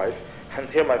for my wife. And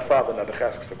here my father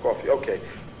asks for coffee. Okay,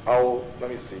 let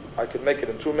me see. I could make it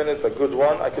in 2 minutes, a good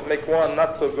one. I could make one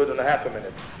not so good in a half a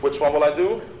minute. Which one will I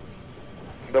do?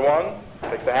 The one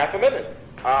takes a half a minute.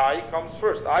 I comes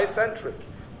first. I-centric.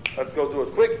 Let's go do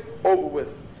it quick, over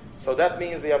with. So that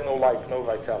means you have no life, no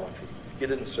vitality. You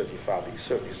didn't serve your father, you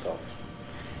served yourself.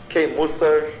 Came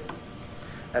Musar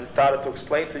and started to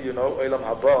explain to you, Olam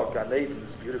Haba, Gan Eden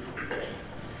is beautiful.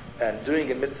 And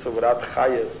doing a mitzvah without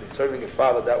chayas and serving your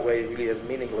father that way really is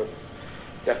meaningless.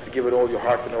 You have to give it all your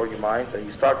heart and all your mind, and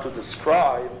you start to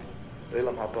describe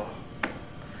Olam Haba.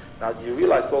 Now you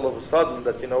realized all of a sudden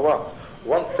that,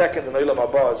 1 second in Olam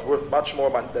Haba is worth much more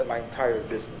than my entire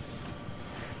business.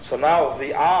 So now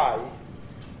the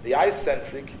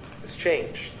I-centric is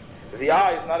changed. The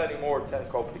I is not anymore 10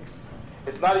 kopecks.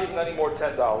 It's not even anymore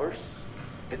 $10.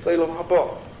 It's Olam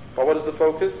Haba. But what is the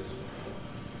focus?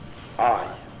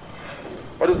 I.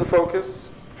 What is the focus?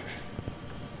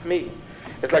 It's me.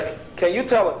 It's like, can you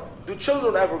tell it, do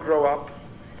children ever grow up?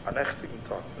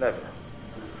 Never.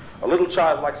 A little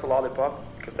child likes a lollipop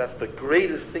because that's the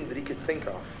greatest thing that he could think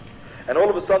of. And all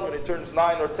of a sudden when he turns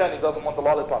 9 or 10, he doesn't want the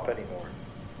lollipop anymore.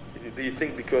 Do you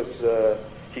think because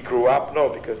he grew up? No,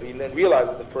 because he then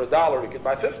realized that for $1 he could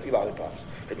buy 50 lollipops.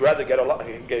 He'd rather get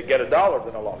 $1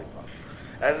 than a lollipop.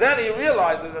 And then he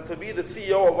realizes that to be the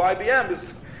CEO of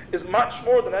IBM is much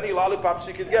more than any lollipops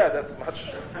you could get. That's much.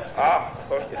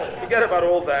 So forget about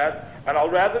all that. And I'll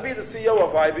rather be the CEO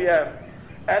of IBM.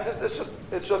 And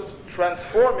it's just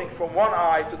transforming from one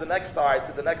eye to the next eye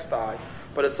to the next eye.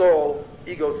 But it's all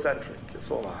egocentric. It's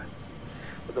all I.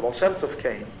 But the Baal Shem Tov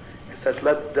came and said,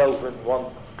 let's delve in one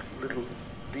little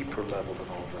deeper level than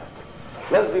all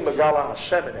that. Let's be Megala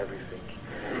Hashem in everything.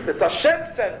 It's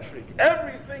Hashem-centric.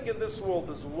 Everything in this world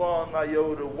is one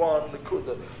iota, one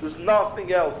nekuda. There's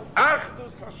nothing else.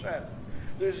 Achdus Hashem.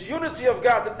 There's unity of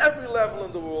God at every level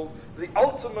in the world. The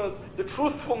ultimate, the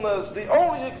truthfulness, the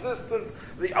only existence,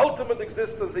 the ultimate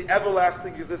existence, the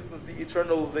everlasting existence, the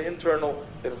eternal, the internal.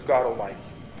 It is God Almighty.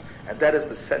 And that is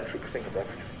the centric thing of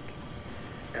everything.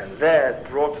 And that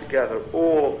brought together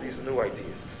all of these new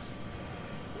ideas.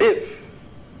 If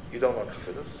you don't want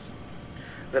Chassidus,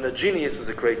 then a genius is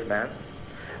a great man.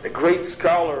 A great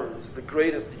scholar is the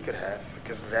greatest he could have,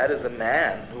 because that is a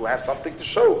man who has something to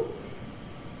show.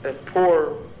 A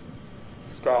poor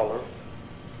scholar,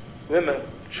 women,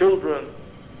 children,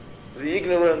 the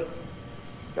ignorant,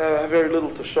 have very little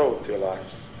to show in their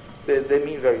lives. They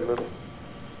mean very little.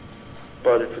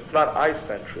 But if it's not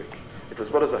I-centric, if it's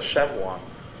what does Hashem want,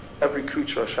 every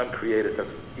creature Hashem created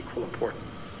has equal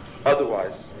importance.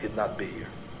 Otherwise, he'd not be here.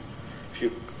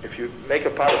 If you make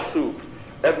a pot of soup,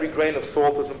 every grain of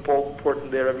salt is important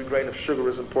there, every grain of sugar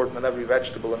is important, and every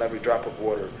vegetable and every drop of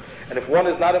water. And if one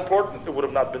is not important, it would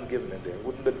have not been given in there. It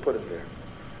wouldn't have been put in there.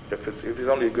 If he's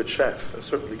only a good chef, and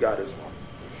certainly God is one.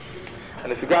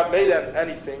 And if God made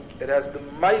anything, it has the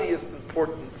mightiest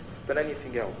importance than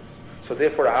anything else. So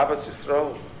therefore, Ahavas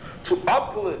Yisrael, to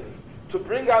uplift, to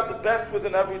bring out the best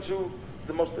within every Jew,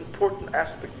 the most important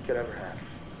aspect you can ever have.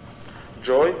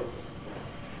 Joy.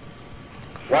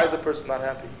 Why is a person not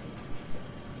happy?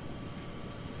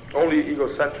 Only an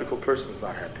egocentrical person is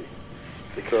not happy,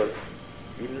 because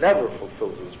he never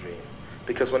fulfills his dream.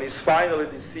 Because when he's finally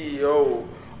the CEO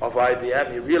of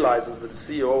IBM, he realizes that the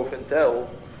CEO of Intel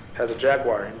has a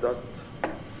Jaguar and he doesn't.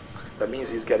 That means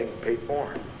he's getting paid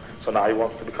more. So now he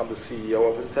wants to become the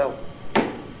CEO of Intel.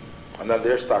 And then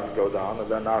their stocks go down, and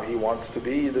then now he wants to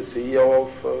be the CEO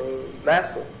of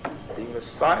NASA, being a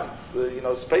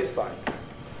space scientist.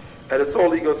 And it's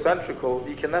all egocentrical.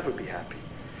 He can never be happy.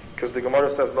 Because the Gemara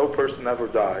says no person ever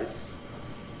dies,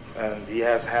 and he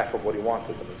has half of what he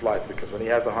wanted in his life. Because when he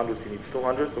has 100, he needs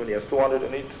 200. When he has 200, he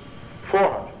needs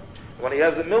 400. When he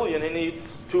has 1 million, he needs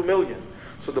 2 million.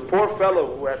 So the poor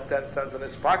fellow who has 10 cents in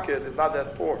his pocket is not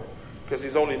that poor, because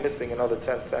he's only missing another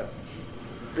 10 cents.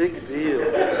 Big deal.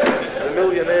 The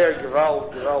millionaire,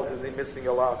 Gewalt, is he missing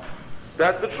a lot?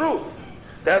 That's the truth.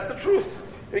 That's the truth.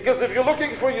 Because if you're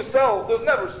looking for yourself, there's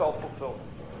never self-fulfillment.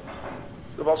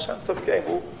 The Baal Shem Tov came,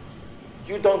 well,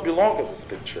 you don't belong in this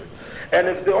picture. And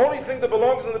if the only thing that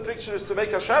belongs in the picture is to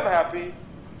make Hashem happy,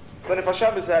 then if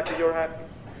Hashem is happy, you're happy.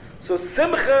 So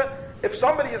simcha, if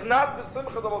somebody is not the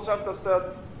simcha, the Baal Shem Tov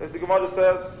said, as the Gemara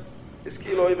says, what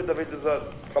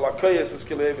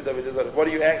are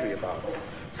you angry about?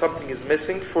 Something is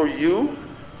missing for you,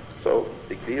 so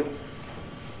big deal.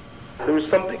 There is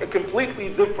something, a completely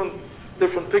different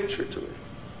picture to it.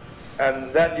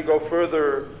 And then you go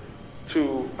further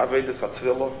to Avedis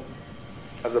HaTfilah,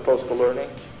 as opposed to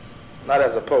learning. Not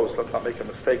as opposed, let's not make a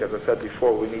mistake. As I said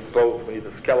before, we need both. We need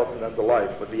the skeleton and the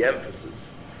life, but the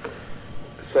emphasis.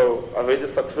 So,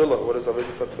 Avedis HaTfilah, what is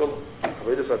Avedis HaTfilah?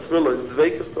 Avedis HaTfilah is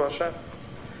Dveikus to Hashem.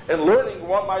 In learning,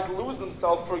 one might lose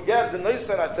himself, forget the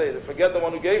Nisan HaTorah, forget the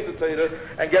one who gave the Torah,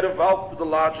 and get involved with the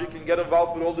logic, and get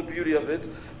involved with all the beauty of it.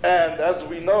 And as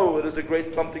we know, it is a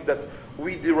great something that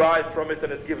we derive from it,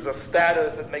 and it gives us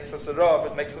status, it makes us a Rav,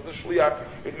 it makes us a Shliach,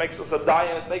 it makes us a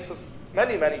Dayan, it makes us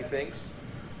many, many things.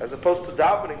 As opposed to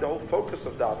davening, the whole focus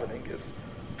of davening is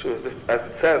to, as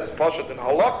it says, Pashat in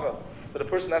Halacha, that a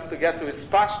person has to get to his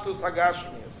Pashtus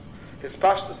Hagashmias. His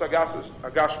Pashtus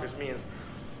Hagashmias means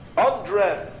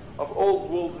undress of all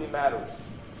worldly matters.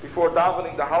 Before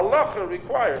davening, the halacha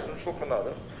requires in Shulchan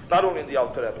Aruch, not only in the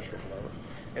Alter Rebbe Shulchan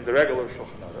Aruch, in the regular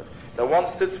Shulchan Aruch, that one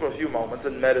sits for a few moments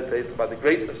and meditates about the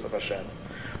greatness of Hashem,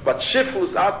 but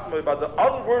shiflus atzmai, about the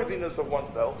unworthiness of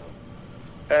oneself.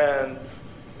 And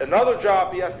another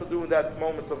job he has to do in that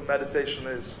moments of meditation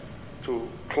is to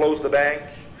close the bank,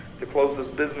 to close his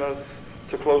business,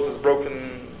 to close his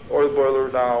broken oil boiler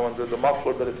now, and the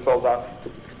muffler that it fell down,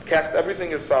 to cast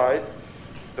everything aside.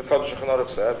 That's how the Shulchan Aruch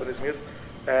says,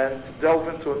 and to delve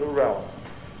into a new realm.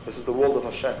 This is the world of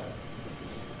Hashem.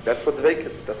 That's what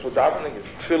Dveikis, that's what davening is.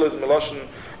 Tefillah is Meloshen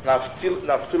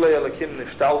Naftulei Elakim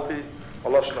Niftalti,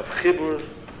 Meloshen of Chibur,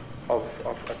 of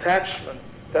attachment.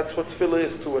 That's what Tefillah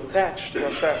is, to attach to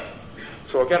Hashem.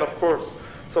 So again, of course,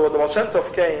 so when the Baal Shem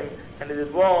Tov came, and he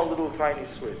did one little tiny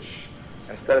switch.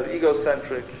 Instead of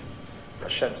egocentric,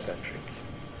 Hashem-centric.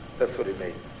 That's what he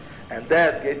made. And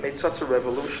that made such a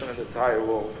revolution in the entire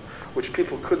world, which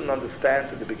people couldn't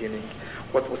understand in the beginning.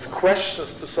 What was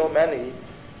questions to so many,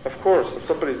 of course, if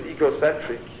somebody's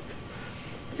egocentric,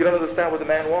 you don't understand what the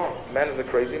man wants. The man is a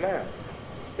crazy man.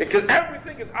 Because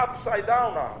everything is upside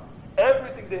down now.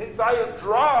 Everything, the entire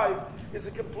drive is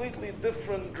a completely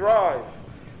different drive.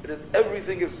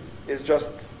 Everything is just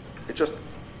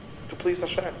to please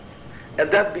Hashem. And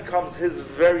that becomes his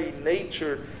very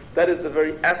nature. That is the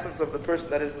very essence of the person.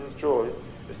 That is his joy,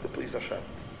 is to please Hashem.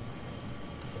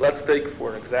 Let's take, for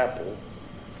an example,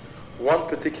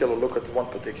 look at one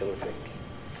particular thing.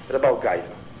 What about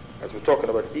Gaiva? As we're talking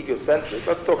about egocentric,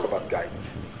 let's talk about Gaiva.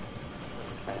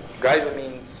 Gaiva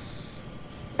means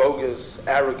bogus,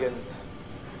 arrogant,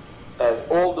 as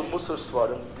all the Musar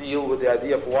Svarim deal with the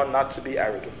idea of one not to be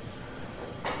arrogant.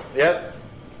 Yes?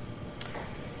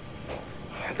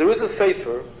 There's a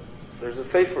sefer,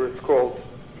 it's called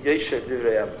Yeshev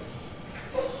Divrei Emes.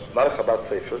 Not a Chabad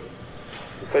sefer.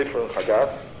 It's a sefer in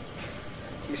Chagas.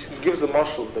 He gives a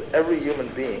mashal that a human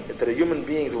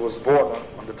being that was born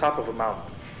on the top of a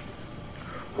mountain,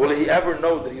 will he ever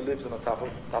know that he lives on the top of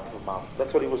a mountain?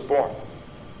 That's what he was born.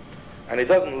 And he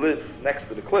doesn't live next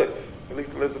to the cliff. He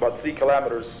lives about 3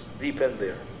 kilometers deep in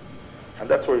there. And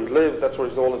that's where he lives, that's where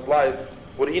he's all his life.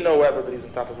 Would he know ever that he's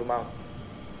on top of a mountain?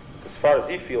 As far as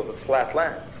he feels, it's flat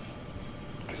land,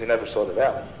 because he never saw the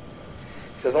valley.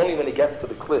 He says only when he gets to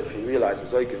the cliff, he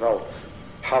realizes, oh, Gewalt,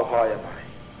 how high am I?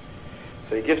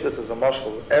 So he gives this as a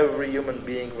mashal. Every human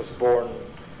being was born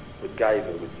with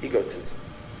gaiva, with egotism.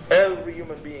 Every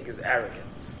human being is arrogant.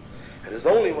 It is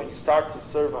only when you start to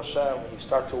serve Hashem, when you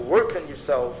start to work on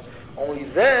yourself, only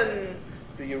then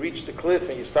do you reach the cliff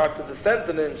and you start to descend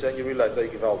the ninja and you realize, oh,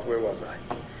 Gewalt, where was I?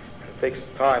 And it takes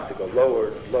time to go lower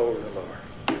and lower and lower.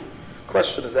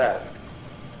 Question is asked,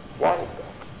 why is that?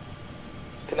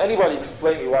 Can anybody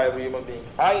explain me why every human being?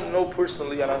 I know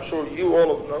personally, and I'm sure you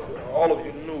all of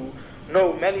you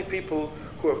know many people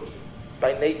who are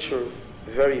by nature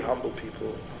very humble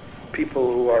people,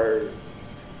 people who are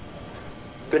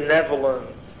benevolent.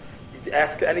 You'd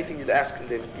ask anything you'd ask them,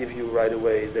 they would give you right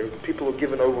away. They're people who are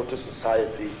given over to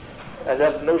society and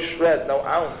have no shred, no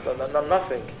ounce, and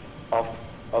nothing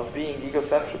of being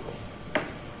egocentrical.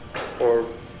 Or,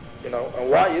 and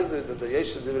why is it that the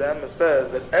Yeshiva Divrei Emes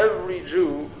says that every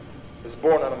Jew is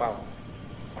born on a mountain?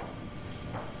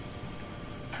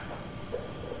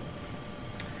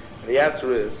 And the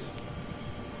answer is,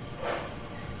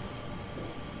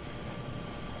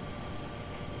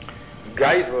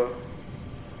 Gaiva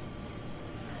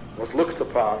was looked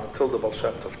upon until the Baal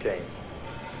Shem Tov came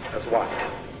as what?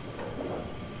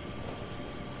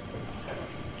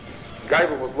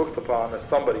 Gaiva was looked upon as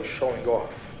somebody showing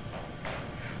off.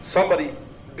 Somebody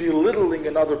belittling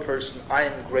another person. I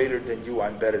am greater than you,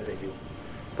 I'm better than you.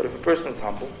 But if a person is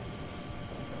humble,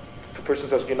 if a person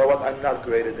says, you know what, I'm not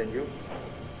greater than you,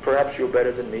 perhaps you're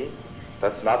better than me,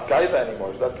 that's not Gaiva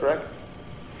anymore, is that correct?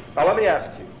 Now let me ask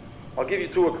you, I'll give you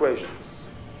two equations.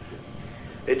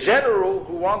 A general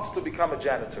who wants to become a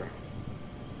janitor,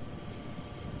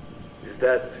 is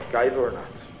that Gaiva or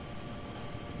not?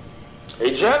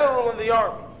 A general in the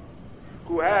army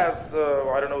who has,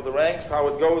 I don't know the ranks, how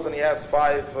it goes, and he has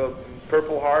 5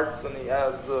 Purple Hearts, and he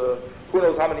has, who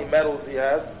knows how many medals he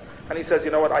has, and he says,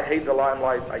 you know what, I hate the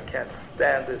limelight, I can't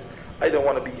stand this, I don't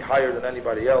want to be higher than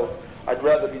anybody else, I'd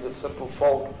rather be the simple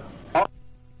folk.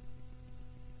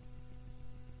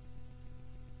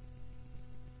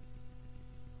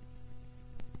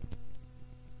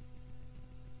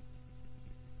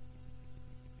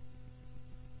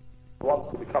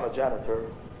 Wants to become a janitor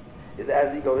is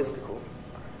as egoistical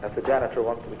as the janitor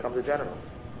wants to become the general.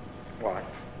 Why?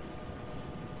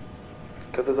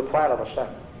 Because there's a plan of Hashem.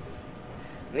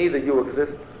 Neither you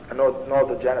exist nor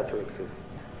the janitor exists.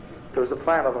 There's a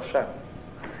plan of Hashem.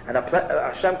 And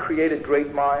Hashem created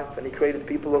great minds, and He created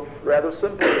people of rather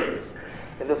simpletons.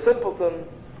 And the simpleton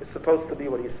is supposed to be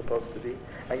what he's supposed to be,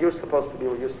 and you're supposed to be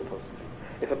what you're supposed to be.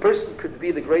 If a person could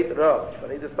be the great Rav,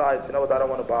 and he decides, you know what, I don't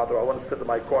want to bother, I want to sit in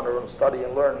my corner and study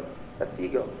and learn, that's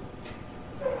ego.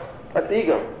 That's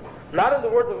ego. Not in the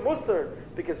words of Musar,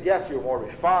 because yes, you're more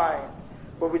refined.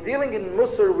 When we're dealing in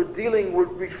Musar, we're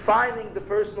refining the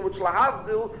person, which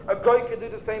lahavdil, a goy can do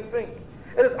the same thing.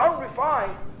 It is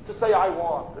unrefined to say I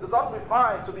want. It is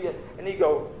unrefined to be an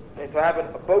ego, and to have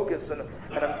a focus and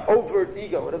an overt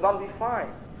ego. It is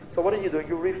unrefined. So what are you doing?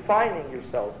 You're refining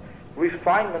yourself.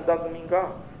 Refinement doesn't mean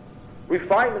God.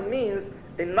 Refinement means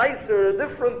a nicer,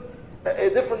 a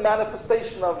different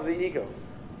manifestation of the ego.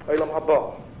 Olam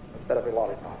haba, instead of a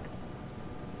lollipop.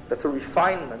 That's a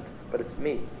refinement, but it's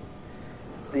me.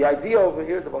 The idea over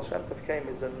here, the Baal Shem Tov came,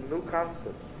 is a new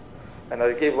concept. And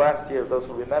I gave last year, those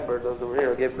who remember, those who were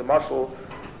here, I gave the mashal.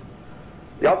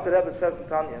 The Alter Rebbe says in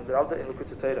Tanya, in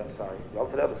Likutei Torah, the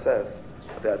Alter Rebbe says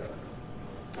that,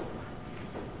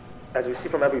 as we see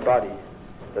from everybody,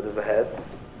 that there's a head,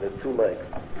 there are 2 legs.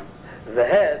 The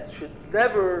head should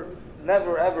never,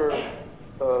 ever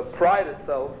pride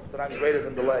itself that I'm greater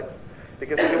than the legs.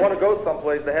 Because if you want to go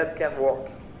someplace, the head can't walk.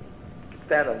 You can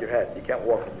stand on your head, you can't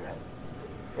walk on your head.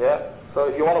 Yeah? So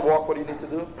if you want to walk, what do you need to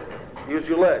do? Use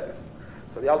your legs.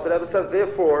 So the Alter Rebbe says,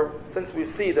 therefore, since we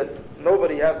see that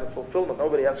nobody has a fulfillment,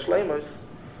 nobody has shleimus,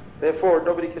 therefore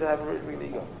nobody can have a real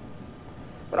ego.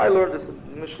 When I learned this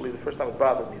initially, the first time it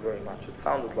bothered me very much. It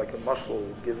sounded like a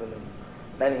mashal given in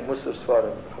many Musar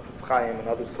Svarim, Chafetz Chaim and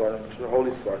other Svarim, which are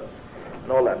holy Svarim,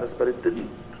 and all that. But it didn't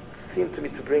seem to me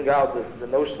to bring out the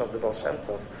notion of the Baal Shem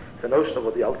Tov, the notion of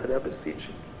what the Alter Rebbe is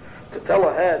teaching. To tell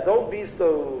a head, don't be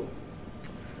so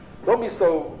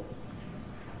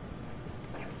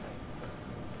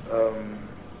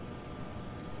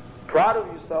proud of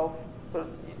yourself, but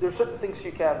there are certain things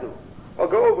you can do. I'll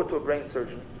go over to a brain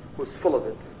surgeon who's full of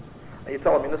it, and you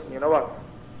tell him, listen, you know what?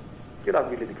 You're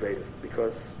not really the greatest,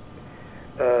 because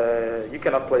you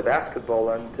cannot play basketball,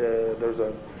 and there's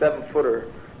a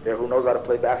 7-footer there who knows how to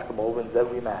play basketball, wins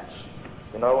every match,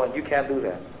 and you can't do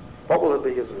that. What will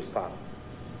be his response?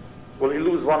 Will he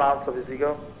lose 1 ounce of his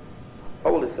ego?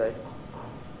 What will he say?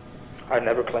 I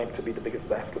never claimed to be the biggest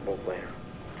basketball player,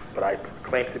 but I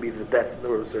claim to be the best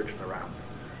neurosurgeon around.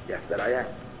 Yes, that I am.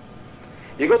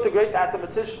 You go to a great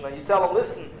mathematician and you tell him,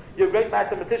 listen, you're a great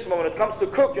mathematician, but when it comes to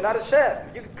cook, you're not a chef.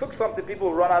 You can cook something, people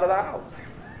will run out of the house.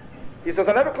 He says,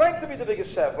 I never claimed to be the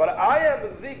biggest chef, but I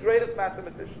am the greatest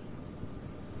mathematician.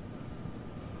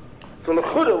 So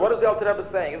l'chuda, what is the Alter Rebbe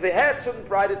saying? The head shouldn't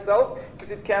pride itself because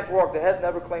it can't walk. The head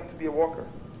never claimed to be a walker.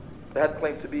 The head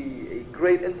claimed to be a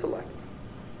great intellect.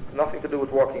 Nothing to do with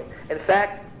walking. In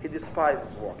fact, he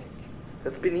despises walking.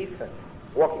 That's beneath him.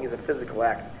 Walking is a physical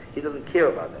act. He doesn't care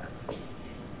about that.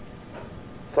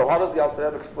 So how does the Alter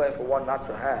Rebbe explain for one not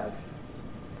to have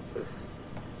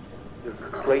this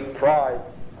great pride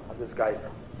on this guy?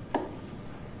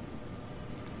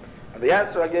 And the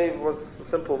answer I gave was a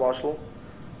simple mashal,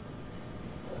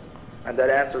 and that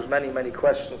answers many, many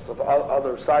questions of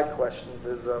other side questions,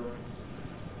 is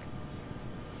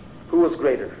who was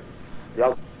greater?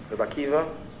 The Rebbe Akiva,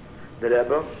 the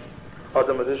Rebbe,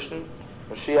 Adam Rishon,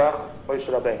 Mashiach, Moshe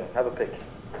Rabbeinu. Have a pick.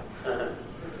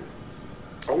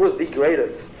 Who was the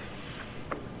greatest?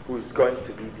 Who's going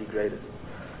to be the greatest?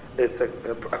 It's a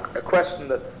question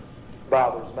that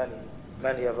bothers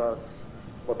many of us.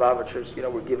 Lubavitchers,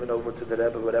 we're given over to the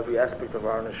Rebbe with every aspect of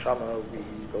our neshama. We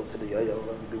go to the Yoyel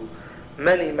and we do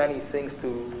many things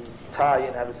to tie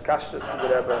and have discussions to the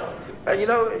Rebbe. And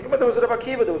there was a Rebbe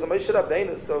Akiva, there was a Moshe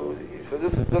Rabbeinu. So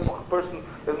this person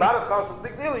is not a chassid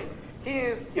big deal. He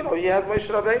is, he has Moshe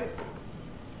Rabbeinu,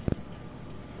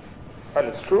 and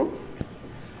it's true.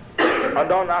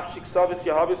 Adon Afshik Savis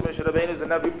Yahavis Moshe Rabbeinu is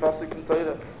in every pasuk in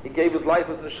Torah. He gave his life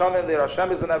as neshama in there.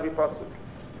 Hashem is in every pasuk.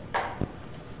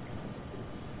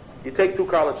 You take two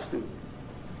college students.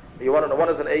 You want to know, one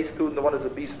is an A student, the one is a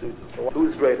B student. Who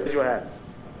is greater? Raise your hands.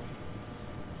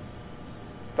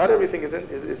 Not everything is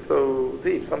so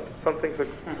deep. Some things are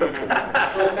simple.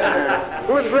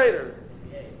 Who is greater?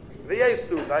 The A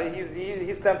student.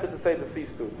 He's tempted to say the C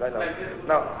student. I know.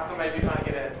 Now, so maybe trying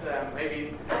to get at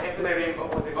maybe if the Rebbe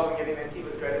was involving getting that he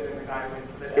was greater than the guy who went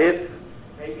to the if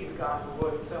maybe the guy who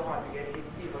worked so hard to get his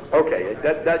C was okay,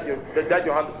 that you're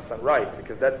 100% right,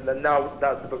 because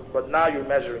but now you're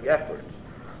measuring effort.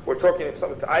 We're talking if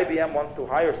IBM wants to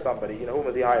hire somebody, whom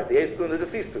would they hire? The A student or the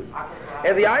C student?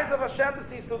 In the eyes of Hashem, the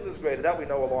C student is greater. That we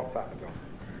know a long time ago.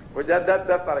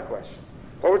 That's not a question.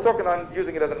 But we're talking on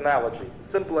using it as an analogy.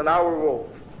 Simple in our world.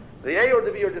 The A or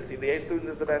the B or the C. The A student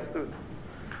is the best student.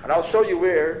 And I'll show you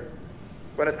where,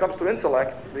 when it comes to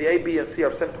intellect, the A, B, and C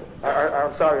are simple.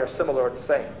 Are similar or the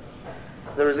same.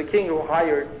 There is a king who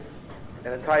hired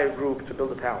an entire group to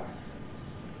build a palace.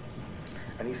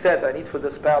 And he said, I need for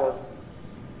this palace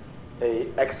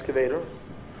an excavator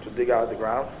to dig out the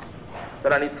ground.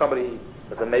 Then I need somebody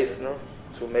as a masoner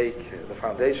to make the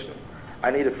foundation.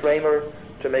 I need a framer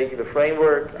to make the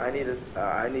framework. I need a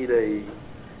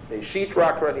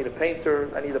sheetrocker. I need a painter.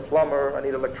 I need a plumber. I need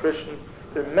an electrician.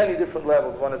 There are many different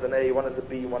levels. One is an A, one is a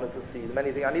B, one is a C.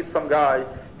 Many things. I need some guy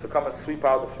to come and sweep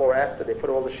out the floor after they put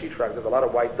all the sheetrock. There's a lot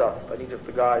of white dust. I need just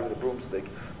a guy with a broomstick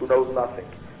who knows nothing,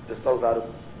 just knows how to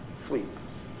sweep.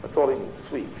 That's all he needs,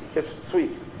 sweep. He can just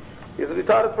sweep. He's a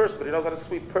retarded person, but he knows how to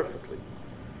sweep perfectly.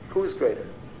 Who is greater?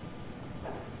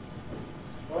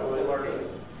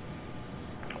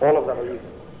 All of them are even.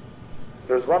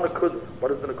 There's one Nakuda.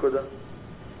 What is the Nakuda?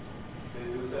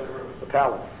 The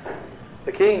palace.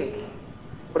 The king.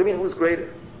 What do you mean, who's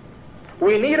greater?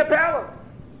 We need a palace.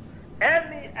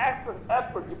 Any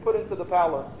effort you put into the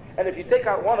palace, and if you take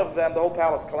out one of them, the whole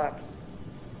palace collapses.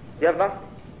 You have nothing.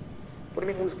 What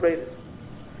do you mean, who's greater?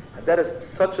 And that is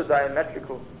such a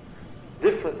diametrical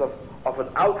difference of an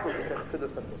outlook between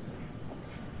Chassidus and Musar.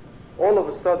 All of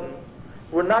a sudden,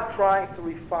 we're not trying to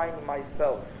refine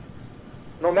myself.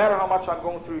 No matter how much I'm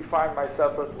going to refine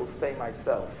myself, it will stay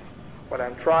myself. What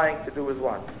I'm trying to do is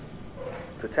what?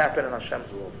 To tap in Hashem's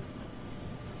world.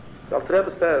 The Alter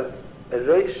Rebbe says, a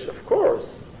reish, of course.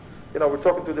 We're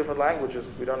talking two different languages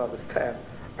we don't understand.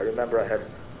 I remember I have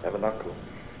an uncle.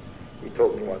 He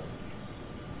told me once.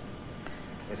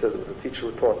 He says there was a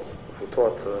teacher who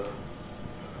taught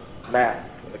math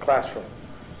in the classroom.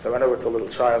 So I went over to a little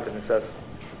child and he says,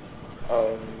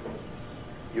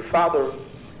 your father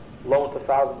loaned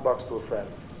 $1,000 to a friend.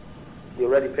 He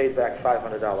already paid back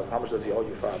 $500. How much does he owe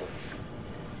your father?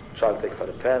 The child takes out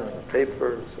a pen and a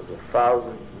paper, says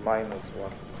 1,000 minus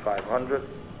 500.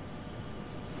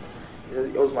 He says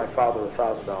he owes my father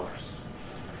 $1,000.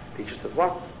 Teacher says,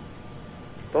 what?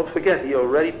 Don't forget, he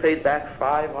already paid back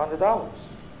 $500.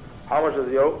 How much does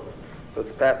he owe? So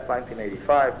it's past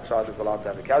 1985. The child is allowed to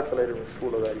have a calculator in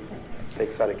school already.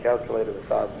 Takes out a calculator,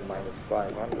 1,000 minus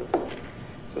 500.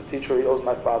 Says, teacher, he owes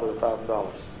my father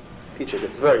 $1,000. Teacher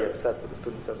gets very upset, but the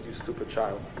student says, you stupid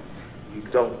child, you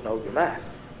don't know your math.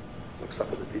 Looks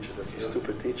up at the teacher and says, you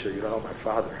stupid teacher, you don't know my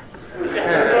father.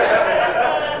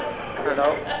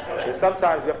 And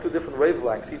sometimes we have two different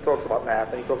wavelengths. He talks about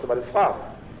math and he talks about his father.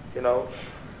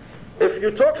 If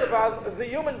you talk about the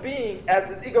human being as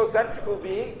his egocentrical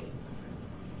being,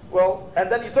 well, and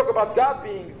then you talk about God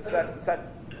being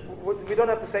we don't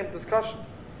have the same discussion.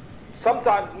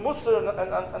 Sometimes Musar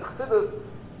and Chassidus,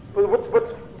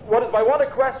 what is by one a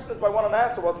question is by one an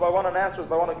answer. What's by one an answer is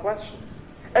by one a question.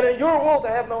 And in your world,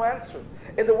 I have no answer.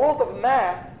 In the world of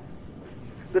math,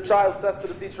 The child says to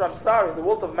the teacher, I'm sorry, in the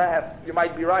world of math, you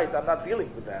might be right, I'm not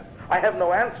dealing with that. I have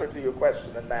no answer to your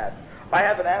question in math. I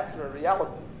have an answer in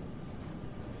reality.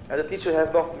 And the teacher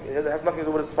has nothing to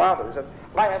do with his father. He says,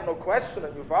 I have no question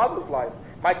in your father's life.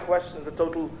 My question is a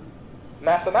total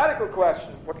mathematical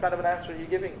question. What kind of an answer are you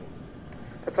giving me?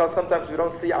 That's how sometimes we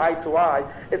don't see eye to eye.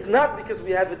 It's not because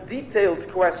we have a detailed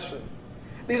question.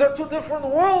 These are two different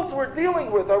worlds we're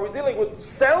dealing with. Are we dealing with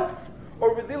self,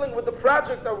 or are we dealing with the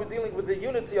project? Are we dealing with the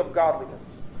unity of godliness,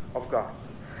 of God?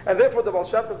 And therefore the Baal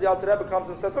Shem Tov, the Alter Rebbe, comes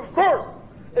and says, of course,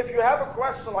 if you have a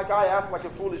question like I asked, like a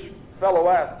foolish fellow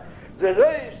asked, the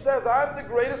Reish says, I'm the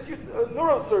greatest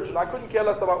neurosurgeon. I couldn't care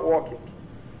less about walking.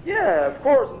 Yeah, of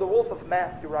course, in the world of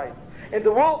math, you're right. In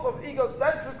the world of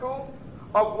egocentrical,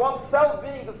 of oneself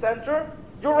being the center,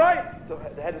 you're right.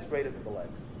 The head is greater than the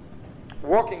legs.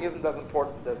 Walking isn't as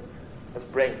important as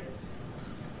brains.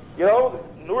 You know,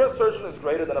 the neurosurgeon is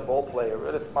greater than a ball player,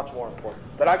 and it's much more important.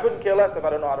 But I couldn't care less if I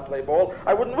don't know how to play ball.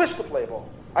 I wouldn't wish to play ball.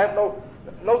 I have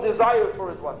no desire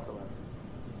for it whatsoever.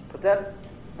 But then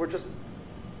we're just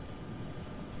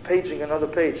paging another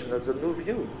page, and there's a new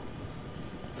view.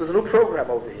 There's a new program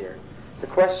over here. The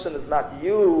question is not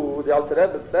you. The Alter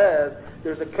Rebbe says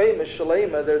there's a kaimer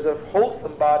shalema, there's a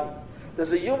wholesome body,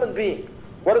 there's a human being.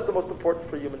 What is the most important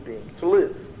for a human being? To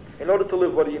live. In order to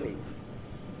live, what do you need?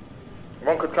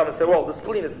 One could come and say, well, the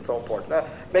spleen isn't so important.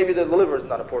 Maybe the liver is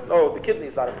not important. Oh, the kidney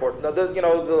is not important.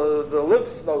 The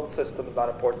lymph node system is not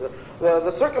important.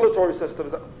 The circulatory system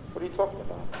is not. What are you talking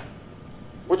about?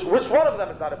 Which one of them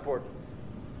is not important?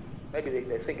 Maybe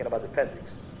they're thinking about the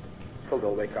appendix until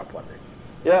they'll wake up one day.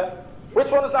 Yeah? Which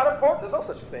one is not important? There's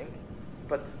no such thing.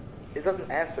 But it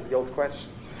doesn't answer the old question.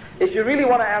 If you really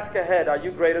want to ask a head, are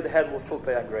you greater? The head will still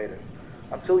say, I'm greater.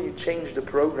 Until you change the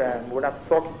program, we're not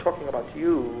talking about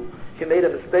you. You made a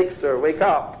mistake, sir. Wake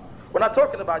up. We're not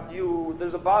talking about you.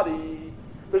 There's a body.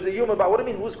 There's a human body. What do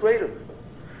you mean, who's greater?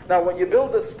 Now, when you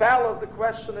build this palace, the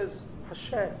question is,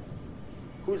 Hashem.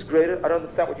 Who's greater? I don't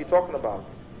understand what you're talking about.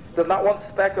 There's not one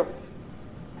speck of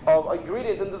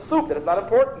ingredient in the soup that is not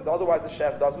important. Otherwise, the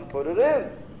chef doesn't put it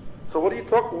in. So what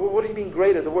do you mean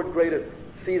greater? The word greater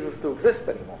ceases to exist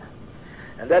anymore.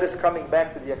 And that is coming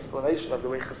back to the explanation of the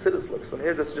way Chassidus looks. And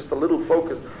here there's just a little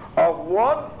focus of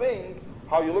one thing,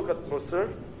 how you look at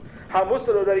Musar, how Musar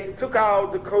already took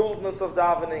out the coldness of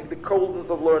davening, the coldness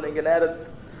of learning, and added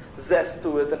zest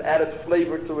to it, and added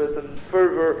flavor to it, and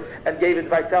fervor, and gave it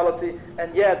vitality.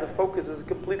 And the focus is a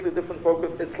completely different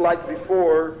focus. It's like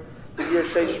before the year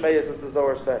Sheish Meyes, as the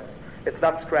Zohar says. It's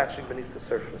not scratching beneath the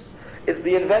surface. It's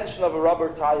the invention of a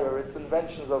rubber tire. It's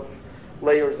inventions of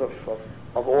layers of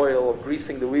oil, of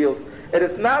greasing the wheels. It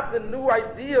is not the new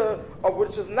idea of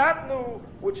which is not new,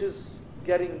 which is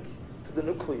getting to the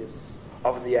nucleus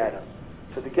of the atom.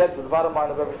 So to get the bottom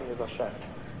line of everything is Hashem.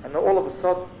 And all of a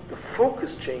sudden, the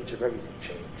focus change of everything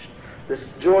changed. This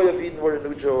joy of Eden was a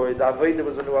new joy. The Aveda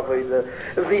was a new Aveda.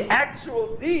 The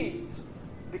actual deed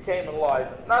became alive.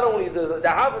 Not only the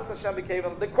Havas Hashem became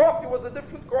alive, the coffee was a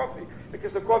different coffee.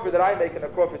 Because the coffee that I make and the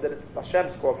coffee that it's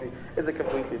Hashem's coffee is a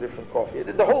completely different coffee.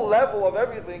 The whole level of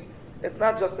everything, it's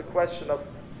not just a question of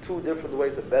two different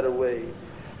ways, a better way.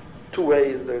 Two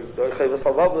ways, there's the Chayvas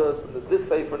Halavas, and there's this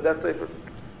Sefer and that Sefer.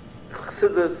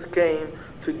 Chassidus came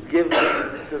to give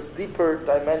this deeper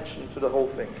dimension to the whole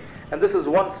thing. And this is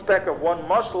one speck of one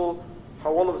muscle,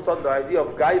 how all of a sudden the idea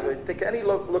of Gaiva, take any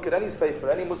look at any Sefer,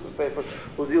 any Muslim Sefer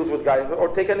who deals with Gaiva, or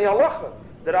take any Halacha,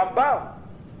 the Rambam,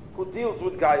 who deals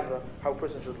with Gaiva, how a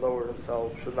person should lower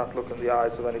himself, should not look in the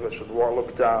eyes of anybody, should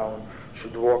look down,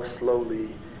 should walk slowly,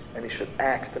 and he should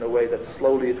act in a way that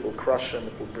slowly it will crush him,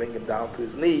 it will bring him down to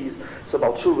his knees. So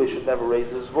Baal Tshuva should never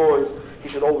raise his voice, he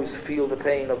should always feel the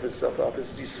pain of his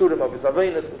Yisurim, of his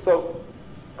Avenis, and so,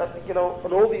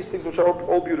 and all these things which are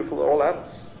all beautiful, all ends.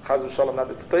 Chaz v'shalom not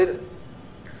stated.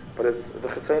 But it's the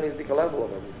Chetzeni is the level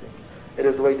of everything. It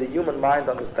is the way the human mind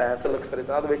understands and looks at it,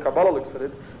 not the way Kabbalah looks at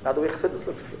it, not the way Chassidus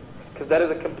looks at it. Because that is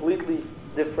a completely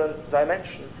different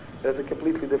dimension. That is a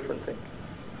completely different thing.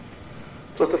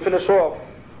 Just to finish off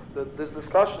this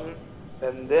discussion,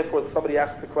 and therefore somebody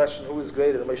asks the question, who is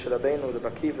greater, the Moshe Rabbeinu, the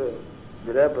Bakiva,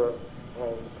 the Rebbe?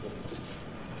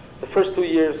 The first 2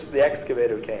 years, the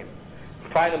excavator came.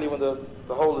 Finally, when the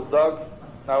hole is dug,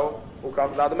 now who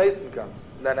comes? Now the mason comes.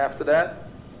 And then after that,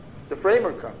 the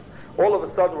framer comes. All of a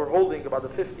sudden we're holding about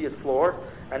the 50th floor,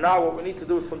 and now what we need to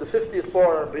do is from the 50th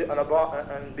floor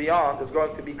and beyond there's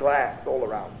going to be glass all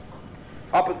around.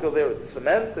 Up until there it's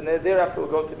cement, and thereafter we're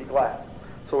going to be glass.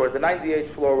 So we're at the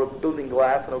 98th floor, we're building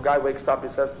glass, and a guy wakes up,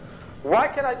 he says, why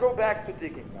can I go back to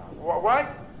digging now?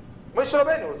 Why? Moshe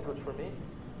Rabbeinu was good for me.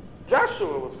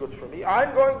 Joshua was good for me.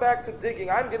 I'm going back to digging.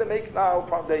 I'm going to make now a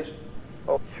foundation.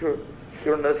 Oh, you're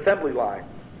on an assembly line.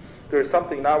 There's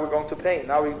something, now we're going to paint.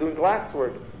 Now we're doing glass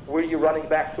work. Where are you running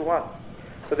back to what?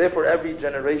 So therefore, every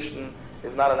generation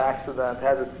is not an accident,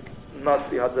 has its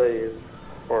Nasi Hadayid,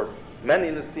 or many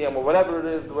Nasiim, or whatever it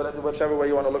is, whichever way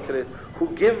you want to look at it, who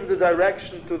give the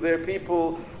direction to their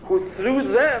people, who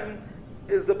through them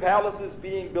is the palace is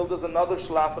being built as another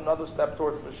shlaf, another step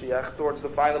towards Mashiach, towards the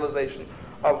finalization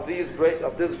of this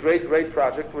great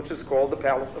project, which is called the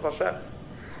Palace of Hashem.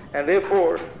 And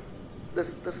therefore,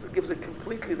 this gives a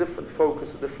completely different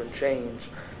focus, a different change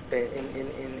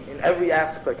in every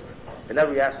aspect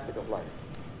of life.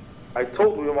 I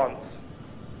told you once,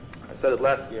 I said it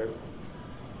last year,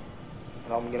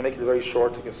 and I'm going to make it very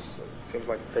short because it seems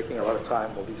like it's taking a lot of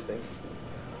time, all these things.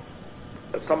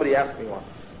 But somebody asked me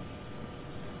once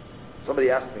in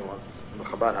the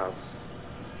Chabad house,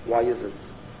 why is it?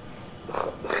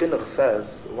 The Chinuch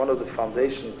says one of the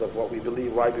foundations of what we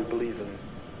believe, why we believe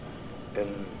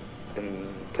in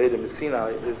Torah Messina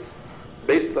is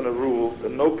based on a rule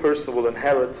that no person will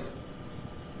inherit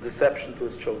deception to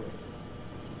his children.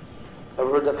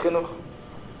 Ever heard that Chinuch?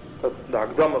 That's the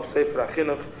Hagdam of Sefer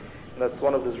HaChinuch, and that's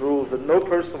one of his rules, that no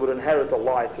person would inherit a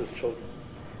lie to his children.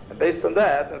 And based on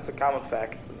that, that's a common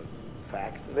fact,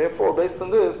 and therefore, based on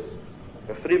this,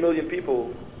 if 3 million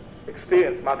people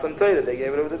experienced Matan Torah, they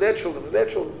gave it over to their children.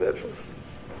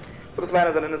 So this man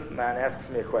is an innocent man, asks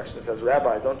me a question. He says,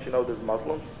 Rabbi, don't you know there's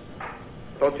Muslims?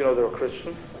 Don't you know there are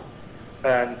Christians?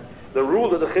 And the rule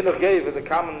that the Chinuch gave is a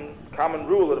common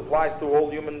rule that applies to all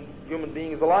human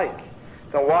beings alike.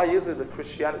 Then why is it that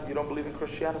Christianity, you don't believe in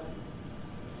Christianity?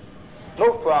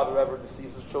 No father ever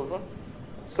deceives his children.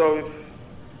 So if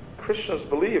Christians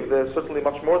believe, there's certainly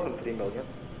much more than 3 million.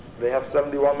 They have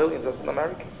 71 million just in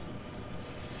America.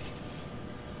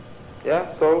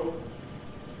 Yeah, so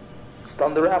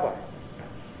stunned the rabbi.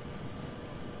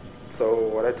 So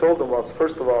what I told him was,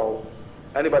 first of all,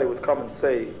 anybody would come and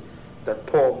say that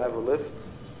Paul never lived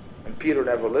and Peter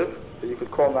never lived, so you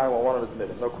could call 911 and admit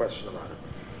it, no question about it.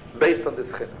 Based on this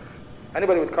chinuch.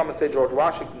 Anybody would come and say George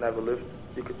Washington never lived,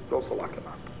 you could also lock him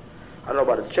up. I don't know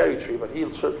about his cherry tree, but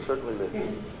he'll certainly live.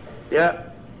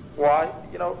 Yeah? Why?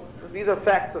 You know, these are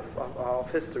facts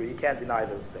of history. You can't deny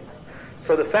those things.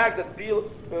 So the fact that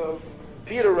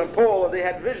Peter and Paul, they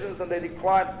had visions and they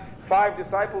declined 5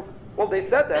 disciples, well, they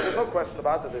said that. There's no question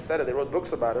about it. They said it. They wrote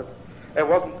books about it. It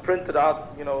wasn't printed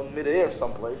out, in mid-air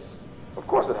someplace. Of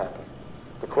course it happened.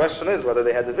 The question is whether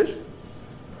they had the vision.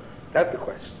 That's the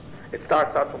question. It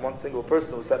starts out from one single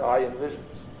person who said, I envisioned.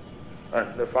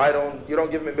 And if you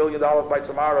don't give me $1 million by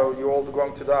tomorrow, you're all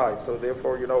going to die. So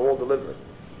therefore, all delivered.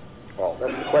 Well,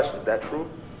 that's the question. Is that true?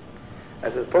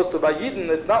 As opposed to by Yidden,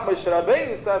 it's not Moshe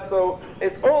Rabbeinu said so.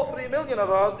 It's all 3 million of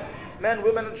us, men,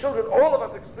 women, and children. All of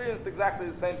us experienced exactly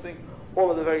the same thing all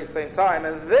at the very same time.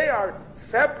 And they are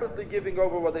separately giving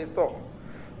over what they saw.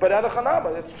 But at a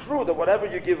Chanama, it's true that whatever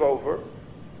you give over,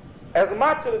 as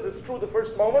much as it's true the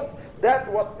first moment, that's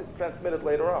what is transmitted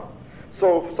later on.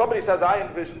 So if somebody says, I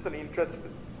envisioned, and he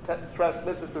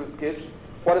transmits it to his kids,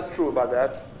 what is true about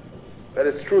that? That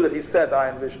it's true that he said, I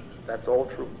envisioned. That's all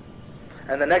true.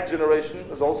 And the next generation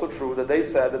is also true that they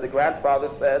said, that the grandfather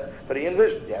said, that he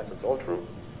envisioned. Yes, it's all true.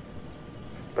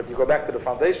 But you go back to the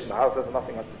foundation, the house has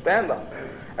nothing to stand on.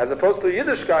 As opposed to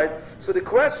Yiddishkeit, so the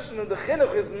question of the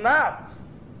chinuch is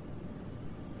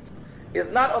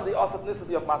not on the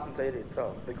authenticity of Matan Torah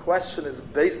itself. The question is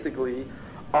basically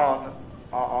on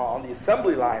the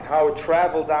assembly line, how it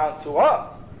traveled down to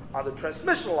us, on the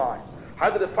transmission lines. How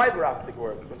did the fiber optic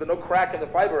work? Was there no crack in the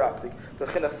fiber optic? The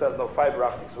chinuch says no, fiber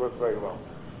optics work very well.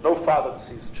 No father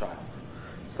deceives a child.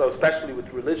 So especially with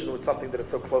religion, with something that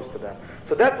is so close to them.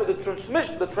 So that's what the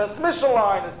transmission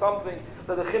line is something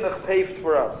that the chinuch paved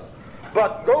for us.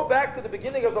 But go back to the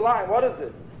beginning of the line. What is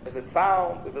it? Is it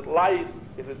sound? Is it light?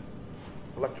 Is it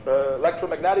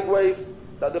electromagnetic waves?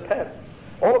 That depends.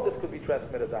 All of this could be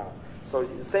transmitted down. So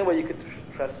the same way you could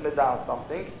transmit down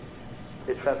something,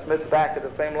 it transmits back to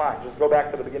the same line. Just go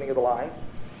back to the beginning of the line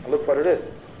and look what it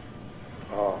is.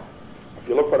 If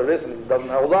you look what it is and it doesn't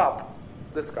hold up,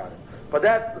 discard it. But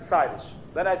that's the side issue.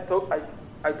 Then I told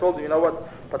you, you know what?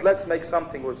 But let's make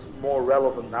something was more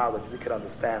relevant now that we can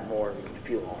understand more and we can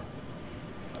feel more.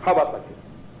 How about like this?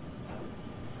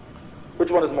 Which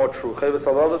one is more true? Chovos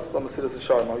HaLevavos or Mesilas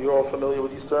Yesharim? Are you all familiar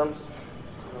with these terms?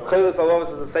 Chovos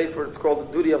HaLevavos is a sefer. It's called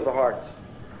The Duty of the Heart,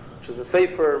 which is a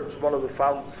sefer, which is one of the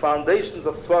foundations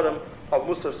of Svarim, of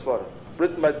Musar Svarim,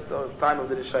 written by the time of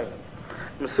the Rishonim.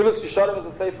 Mesilas Yesharim is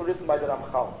a sefer written by the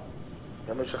Ramchal.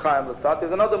 Moshe Chaim Luzzatto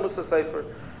is another Musar sefer.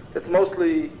 It's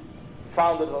mostly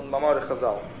founded on Mamar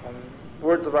Chazal, on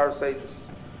words of our sages.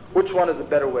 Which one is a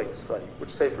better way to study?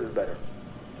 Which sefer is better?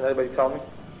 Can anybody tell me?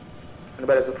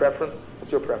 Anybody has a preference?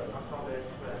 What's your preference?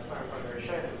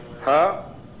 Huh?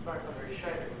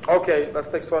 Okay, let's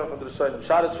take Svarim from the Rishonim.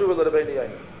 Shara Tshuva l'Rebbeinu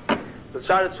Yonim. The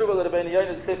Shara Tshuva l'Rebbeinu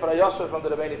Yonim is Sefer HaYashar from the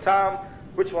Rebbeinu Tam.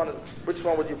 Which one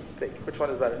would you pick? Which one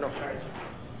is better? No.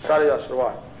 Shara Yashar,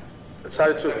 why? The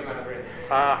Shara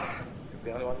Tshuva.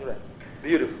 The only one you read.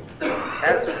 Beautiful.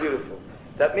 Answer beautiful.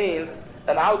 That means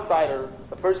an outsider,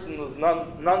 a person who's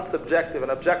non-subjective,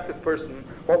 an objective person,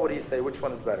 what would he say? Which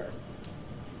one is better?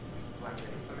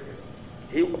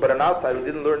 But an outsider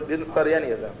who didn't study any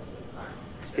of them.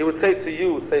 He would say to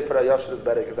you, Sefer HaYashar is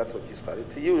better because that's what you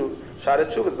studied. To you, Shara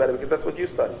Tshuva is better because that's what you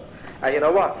studied. And you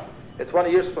know what? 20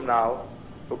 years from now,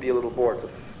 you'll be a little bored of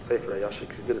Sefer HaYashar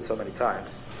because you did it so many times.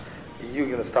 You're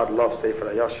going to start to love Sefer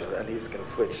HaYashar and he's going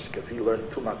to switch because he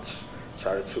learned too much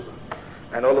Shara Tshuva.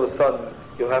 And all of a sudden,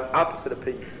 you'll have opposite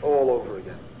opinions all over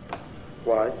again.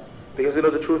 Why? Because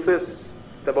the truth is,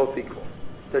 they're both equal.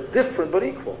 They're different but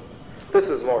equal. This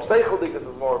is more seicheldik, this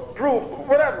is more proof,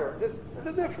 whatever.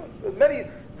 They're different. There's many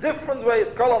different ways,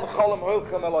 as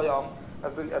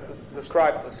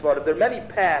described in the Svarim. There are many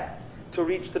paths to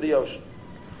reach to the ocean.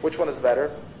 Which one is better?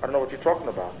 I don't know what you're talking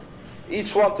about.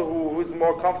 Each one to who's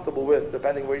more comfortable with,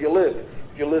 depending where you live.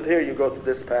 If you live here, you go to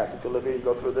this path. If you live here, you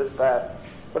go through this path.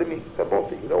 What do you mean? They're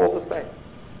both equal. They're all the same.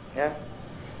 Yeah?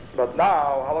 But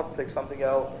now, let's take something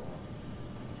else.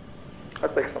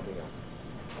 Let's take something else.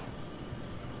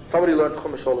 Somebody learned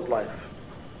Chumash all his life.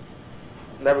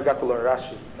 Never got to learn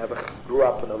Rashi. Never grew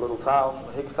up in a little town,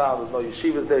 a hick town. There's no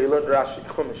yeshivas there. He learned Rashi,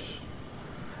 Chumash.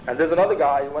 And there's another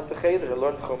guy who went to Cheder and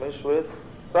learned Chumash with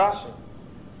Rashi.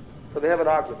 So they have an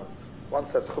argument. One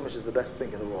says Chumash is the best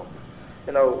thing in the world.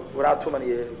 Without too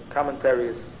many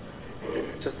commentaries,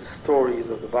 it's just the stories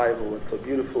of the Bible. It's so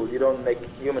beautiful. You don't make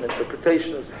human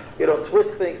interpretations. You don't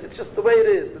twist things. It's just the way it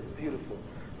is. It's beautiful.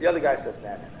 The other guy says,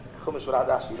 nah. Chumash without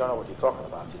Rashi, you don't know what you're talking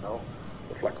about,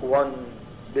 It's like one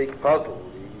big puzzle.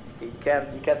 You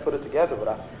can't put it together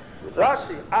with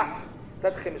Rashi.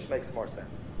 That Chumash makes more sense.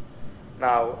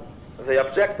 Now, the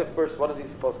objective person, what is he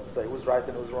supposed to say? Who's right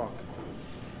and who's wrong?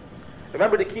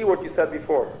 Remember the key word you said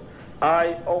before.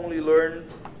 I only learned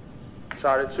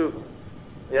Shara Tshuva.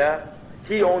 Yeah?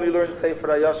 He only learned Sefer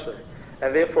HaYashar.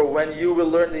 And therefore, when you will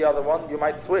learn the other one, you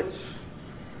might switch.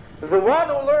 The one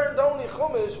who learned only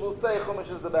Chumash will say Chumash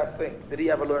is the best thing. Did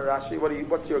he ever learn Rashi?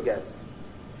 What's your guess?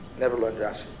 Never learned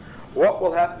Rashi. What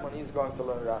will happen when he's going to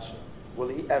learn Rashi? Will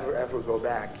he ever go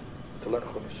back to learn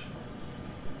Chumash?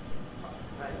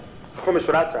 Chumash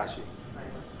without Rashi.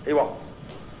 He won't.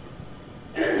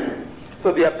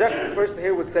 So the objective person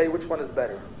here would say, which one is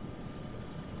better?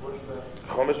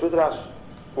 Chumash with Rashi.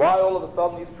 Why all of a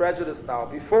sudden he's prejudiced now?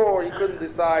 Before he couldn't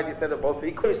decide, he said they're both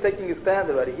equal. He's taking his stand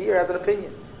already. Here has an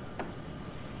opinion.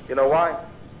 You know why?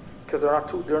 Because there are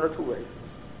two ways.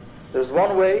 There's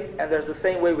one way, and there's the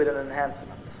same way with an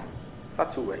enhancement.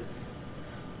 Not two ways.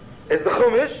 It's the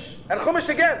Chumash, and Chumash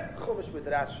again. Chumash with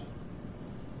Rashi.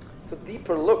 It's a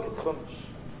deeper look at Chumash.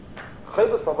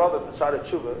 Chayvus Avadas and Shara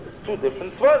Tshuva is two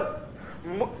different svarim.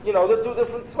 They're two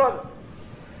different svarim.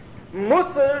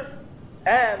 Musar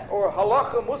or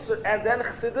Halacha Musar and then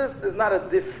Chassidus is not a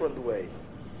different way.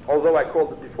 Although I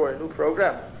called it before a new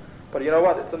program. But you know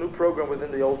what? It's a new program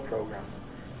within the old program.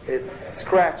 It's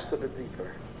scratched a bit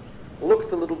deeper.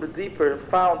 Looked a little bit deeper and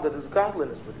found that there's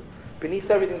godliness with it.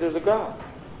 Beneath everything there's a God.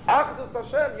 Achdus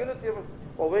Hashem, unity of...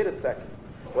 Well, wait a second.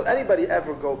 Will anybody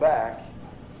ever go back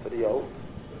to the old?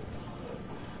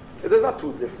 There's not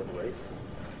two different ways.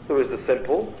 There is the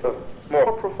simple, the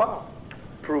more profound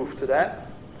proof to that.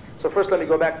 So first let me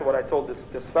go back to what I told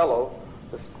this fellow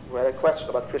who had a question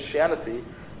about Christianity.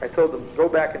 I told him, go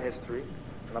back in history,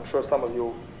 and I'm sure some of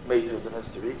you majored in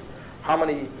history. How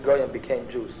many Goyim became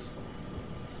Jews?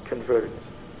 Converted.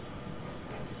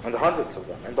 And the hundreds of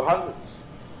them, and the hundreds.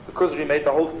 The Khuzri made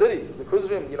the whole city. The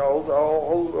Khuzri, the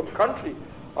whole country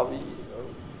of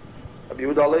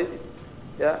Yehuda Alevi.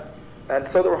 Yeah? And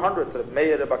so there were hundreds of them.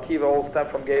 Meir, Bakiva, all stem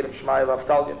from Gedim, Shmaya,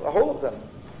 Avtalyon, the whole of them.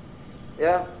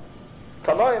 Yeah?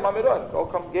 Tanoim, Amiron, all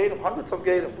come Gedim, hundreds of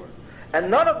Gedim were. And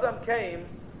none of them came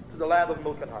to the land of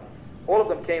milk and honey. All of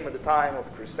them came in the time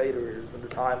of crusaders, in the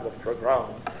times of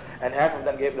pogroms, and half of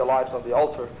them gave their lives on the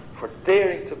altar for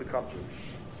daring to become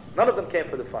Jewish. None of them came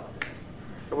for the fun of it.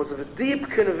 There was a deep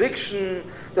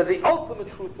conviction that the ultimate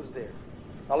truth is there.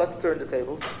 Now let's turn the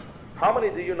tables. How many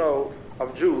do you know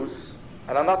of Jews,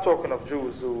 and I'm not talking of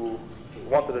Jews who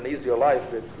wanted an easier life,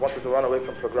 that wanted to run away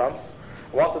from pogroms,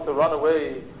 wanted to run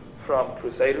away from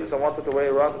crusaders, and wanted to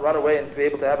run away and be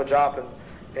able to have a job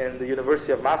in the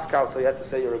University of Moscow, so you had to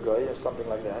say you're a Goy or something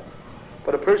like that.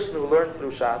 But a person who learned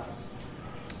through Shas,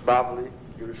 Bavli,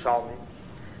 Yerushalmi,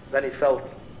 then he felt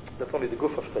That's only the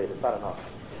guf of Torah. It's not enough.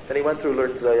 Then he went through,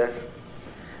 learned Zohar.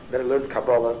 Then he learned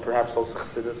Kabbalah, perhaps also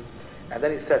Chassidus. And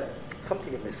then he said,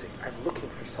 something is missing. I'm looking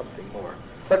for something more.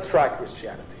 Let's try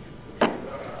Christianity.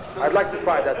 I'd like to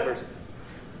find that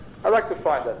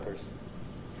person.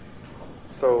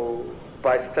 So,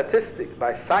 by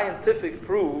scientific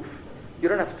proof, you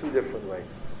don't have two different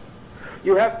ways.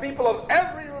 You have people of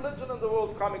every religion in the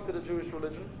world coming to the Jewish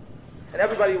religion, and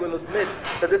everybody will admit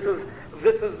that this is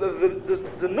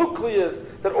the nucleus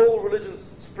that all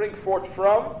religions spring forth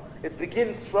from. It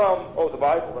begins from, the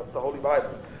Bible, that's the Holy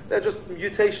Bible. There are just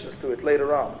mutations to it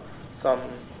later on. Some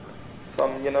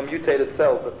mutated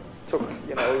cells that took,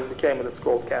 it became what it's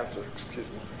called cancer, excuse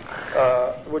me.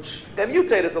 Which they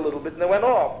mutated a little bit and they went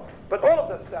off. But all of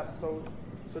that stems.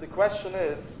 So the question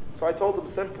is, so I told them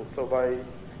simple. So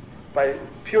by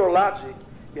pure logic,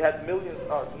 you had millions,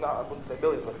 I wouldn't say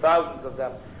millions, but thousands of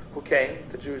them who came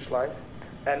to Jewish life,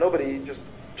 and nobody just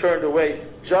turned away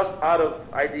just out of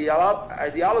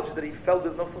ideology that he felt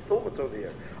there's no fulfillment over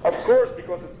here. Of course,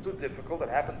 because it's too difficult. It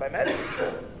happened by many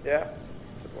people. Yeah?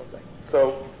 That's what I'm saying.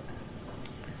 So,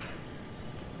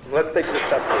 let's take it a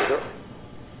step further.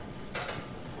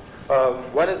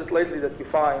 When is it lately that you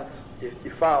found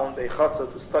a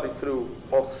chassid who studied through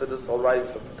all Chassidus, all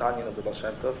writings of the Tanya of the Baal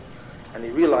Shem Tov, and he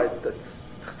realized that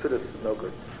Chassidus is no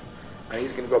good, and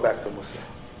he's going to go back to Musa?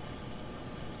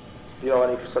 Do you know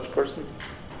any such person?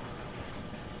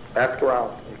 Ask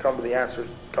around. You come with the answer.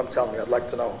 Come tell me. I'd like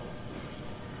to know.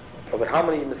 But how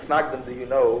many misnagdim do you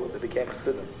know that became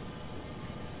chassidim?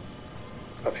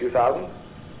 A few thousand?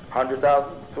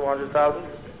 100,000? 200,000?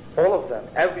 All of them.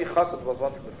 Every chassid was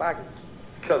once misnagdim.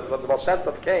 Because when the Baal Shem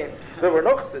Tov came, there were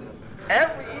no chassidim.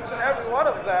 Each and every one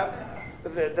of them, the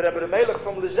Rebbe Melech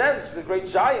from Lezhensk, the great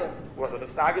giant, was a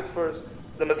misnagid first.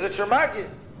 The Mezritcher Maggid.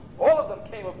 All of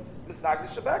them came of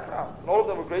misnagdish backgrounds. And all of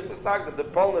them were great misnagdim. The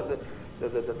Polna,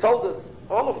 the Toldos,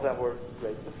 all of them were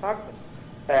great misnagdim.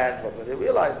 And what they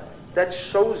realized, that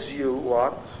shows you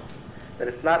what? That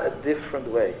it's not a different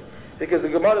way. Because the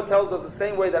Gemara tells us the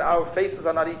same way that our faces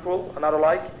are not equal, are not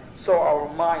alike, so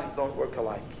our minds don't work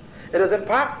alike. It is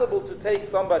impossible to take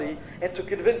somebody and to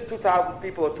convince 2,000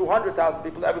 people or 200,000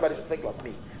 people that everybody should think like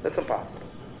me. That's impossible.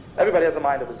 Everybody has a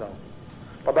mind of his own.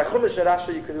 But by Chumash and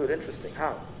Rashi you can do it interesting.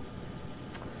 How?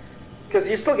 Because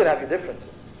you're still going to have your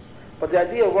differences. But the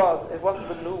idea was, it wasn't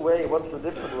the new way, it wasn't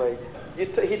the different way. He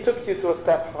took you to a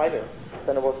step higher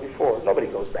than it was before. Nobody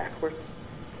goes backwards.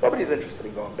 Nobody's interested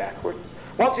in going backwards.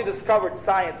 Once you discovered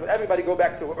science, would everybody go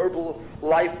back to herbal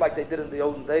life like they did in the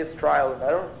olden days, trial and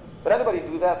error? Would anybody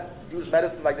do that? Use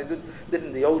medicine like they did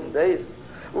in the olden days?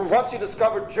 Once you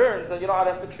discovered germs, then you know how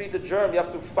to have to treat the germ. You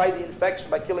have to fight the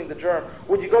infection by killing the germ.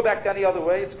 Would you go back to any other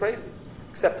way? It's crazy.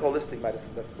 Except holistic medicine.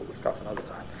 That's we'll discuss another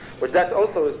time. But that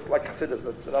also is like Chassidus.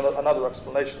 It's another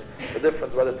explanation. The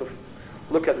difference whether to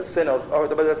look at the sin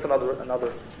but that's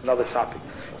another topic.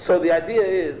 So the idea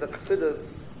is that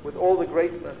Chassidus, with all the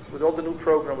greatness, with all the new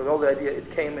program, with all the idea,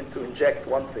 it came in to inject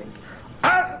one thing.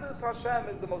 Achdus Hashem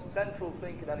is the most central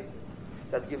thing in anything.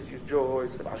 That gives you joy,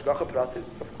 some Ashgacha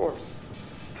Pratis, of course.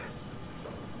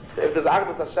 If there's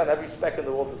Achdus Hashem, every speck in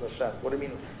the world is Hashem. What do you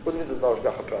mean? What do you mean there's no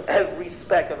Ashgacha Pratis? Every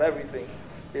speck of everything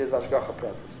is Ashgacha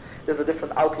Pratis. There's a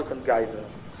different outlook on Gaiva.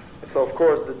 So of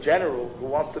course the general who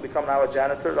wants to become now a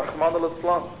janitor, Rahman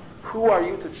al-Islam, who are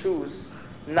you to choose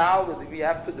now that we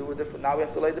have to do a different, now we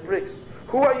have to lay the bricks.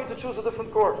 Who are you to choose a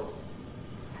different course?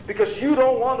 Because you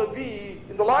don't want to be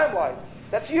in the limelight.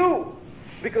 That's you.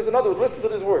 Because in other words, listen to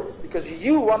these words. Because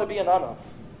you want to be an Anaf.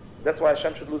 That's why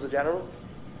Hashem should lose a general.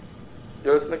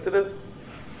 You're listening to this?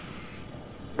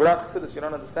 Without Chassidus, you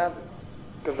don't understand this.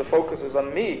 Because the focus is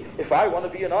on me. If I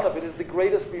want to be an Anaf, it is the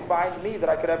greatest refined me that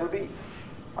I could ever be.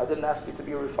 I didn't ask you to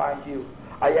be a refined you.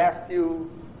 I asked you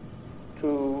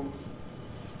to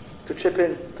chip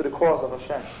in to the cause of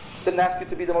Hashem. Didn't ask you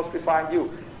to be the most refined you.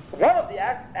 One of the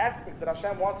aspects that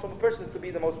Hashem wants from a person is to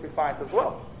be the most refined as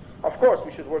well. Of course,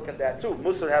 we should work on that too.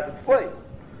 Musar has its place.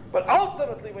 But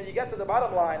ultimately, when you get to the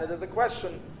bottom line, it is a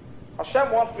question,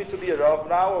 Hashem wants me to be a Rav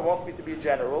now, or wants me to be a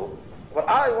general, but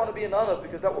I want to be an Anav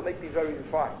because that will make me very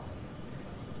refined.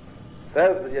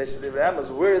 Says the Yeshua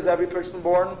Abraham, where is every person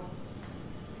born?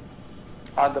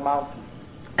 On the mountain.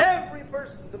 Every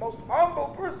person, the most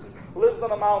humble person, lives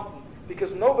on a mountain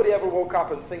because nobody ever woke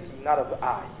up and thinking, not of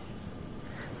I.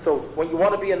 So when you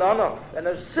want to be an Anav, and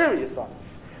a serious Anav,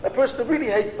 a person who really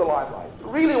hates the limelight,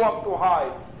 really wants to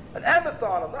hide, an emes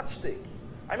Anav, not shtick.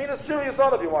 I mean a serious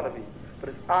Anav you want to be. But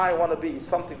it's I want to be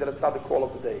something that is not the call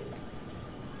of the day.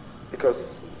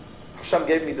 Because Hashem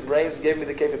gave me the brains, gave me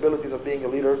the capabilities of being a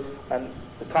leader, and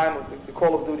the time of the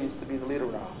call of duty is to be the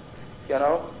leader now. You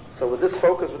know? So with this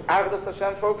focus, with Achdas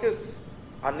Hashem focus,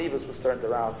 Anivus was turned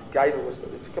around, Gaiva was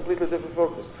turned. It's a completely different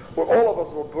focus. Where all of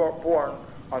us were born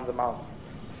on the mountain.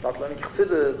 Start learning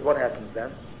Chassidus, what happens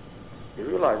then? You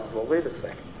realize, well, wait a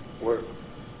second. We're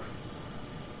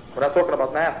not talking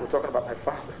about math, we're talking about my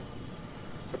father.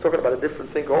 We're talking about a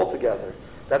different thing altogether.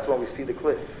 That's when we see the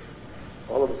cliff.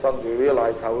 All of a sudden we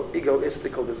realize how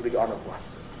egoistical this big honor was.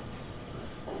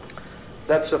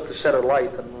 That's just to shed a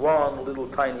light on one little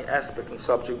tiny aspect and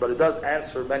subject, but it does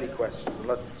answer many questions. And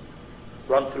let's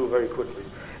run through very quickly.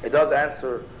 It does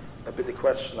answer a bit the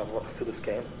question of what Chassidus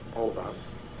came all about.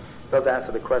 It does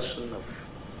answer the question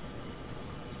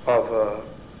of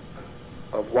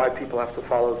why people have to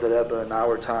follow the Rebbe in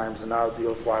our times and our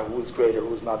deals, why who's greater,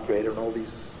 who's not greater, and all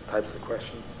these types of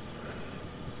questions.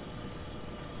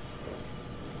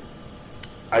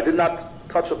 I did not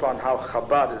touch upon how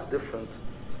Chabad is different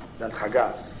than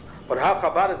Chagas, but how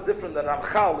Chabad is different than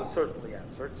Ramchal is certainly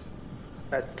answered.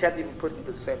 I can't even put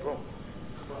into the same room.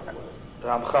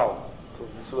 Ramchal,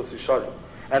 to Mesilas Yesharim,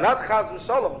 and not Chaz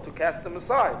V'Shalom, to cast them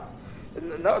aside.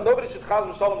 Nobody should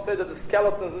Chaz V'Shalom say that the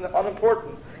skeleton is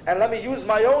unimportant. And let me use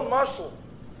my own mashal.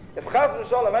 If Chaz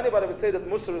V'Shalom, anybody would say that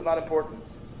Musar is not important,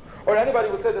 or anybody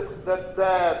would say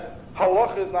that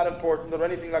Halacha is not important, or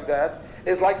anything like that,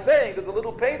 is like saying that the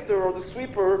little painter or the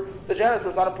sweeper, the janitor,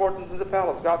 is not important in the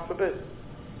palace. God forbid.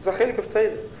 It's a chelik of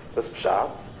Teirah. There's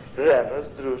Pshat, Remes,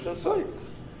 Drush, and Soit.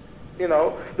 You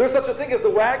know, there's such a thing as the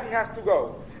wagon has to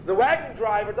go. The wagon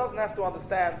driver doesn't have to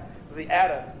understand the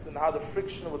atoms and how the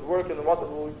friction would work and what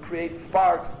will create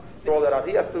sparks. All that out.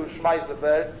 He has to shmeiz the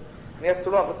Welt and he has to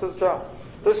run. That's his job.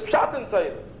 There's Pshat in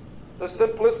Teirah. There's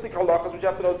simplistic halachas which you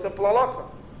have to know simple halacha.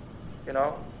 You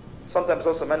know, sometimes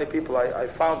also many people, I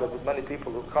found that with many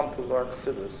people who come to learn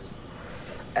Chassidus,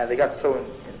 and they got so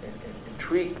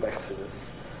intrigued by Chassidus.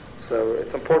 So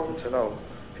it's important to know,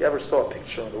 if you ever saw a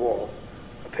picture on the wall,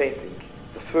 a painting,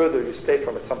 the further you stay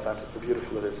from it, sometimes the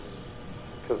beautiful it is.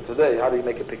 Because today, how do you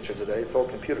make a picture today? It's all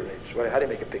computer age. How do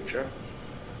you make a picture?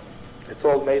 It's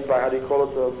all made by, how do you call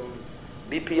it,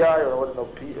 BPI, or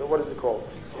what is it called?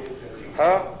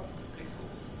 Huh?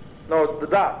 No, it's the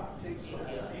dots.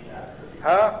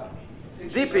 Huh?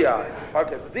 DPI.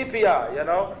 Okay, the DPI, you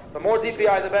know. The more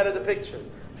DPI, the better the picture.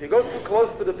 If you go too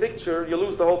close to the picture, you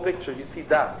lose the whole picture. You see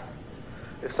dots.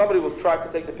 If somebody will try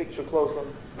to take the picture close on,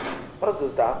 what is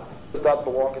this dot? Does dot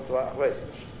belong into a waste?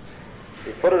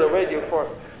 You put it away, you for.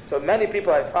 So many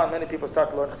people, I found many people start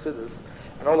to learn Chassidus,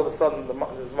 and all of a sudden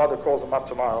his mother calls him up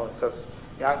tomorrow and says,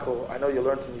 Yankel, I know you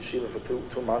learned in yeshiva for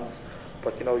two months,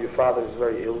 but you know your father is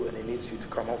very ill and he needs you to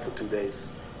come home for 2 days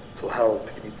to help.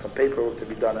 He needs some paperwork to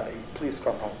be done. Please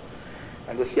come home.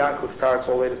 And this Yankel starts,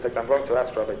 oh wait a second, I'm going to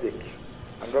ask Rabbi Dick.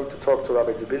 I'm going to talk to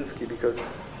Rabbi Zubinski because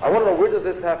I want to know, where does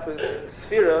this happen?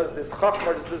 Sphira, this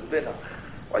chachmar, this bina.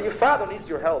 Well, your father needs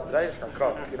your help.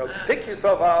 You know, pick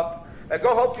yourself up and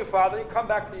go help your father and come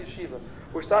back to yeshiva.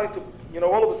 We're starting to, you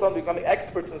know, all of a sudden becoming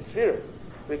experts in spheres.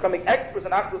 We're becoming experts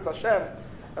in Achdus Hashem,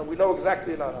 and we know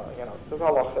exactly, there's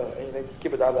halacha, and you need to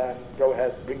skip it out and go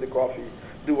ahead, bring the coffee,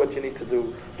 do what you need to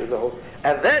do. There's a whole,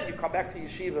 and then you come back to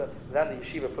yeshiva, then the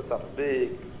yeshiva puts up a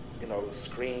big,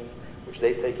 screen, which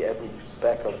they take every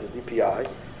speck of the DPI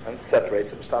and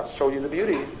separates it and starts to show you the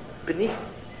beauty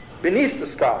beneath the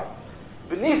sky,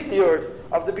 beneath the earth,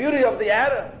 of the beauty of the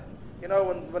atom. You know,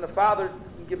 when a father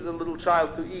gives a little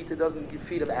child to eat, it doesn't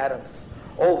feed him atoms.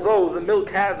 Although the milk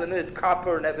has in it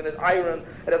copper and has in it iron,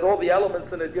 it has all the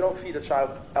elements in it, you don't feed a child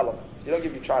elements. You don't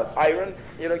give your child iron,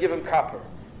 you don't give him copper,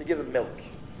 you give him milk.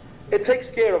 It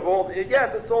takes care of all,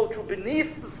 yes, it's all true.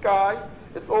 Beneath the sky,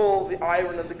 it's all the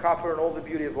iron and the copper and all the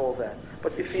beauty of all that.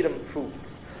 But you feed him food.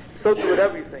 So too with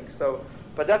everything.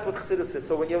 But that's what Chassidus is.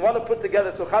 So when you want to put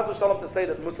together, so Chaz v'Shalom to say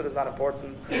that Musar is not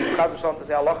important, Chaz v'Shalom to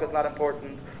say Allah is not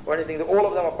important, or anything, that all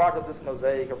of them are part of this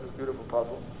mosaic, of this beautiful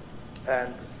puzzle.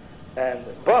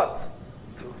 But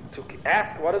to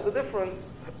ask what is the difference,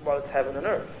 well, it's heaven and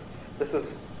earth. This is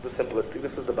the simplistic,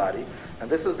 this is the body, and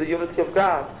this is the unity of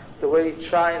God, the way it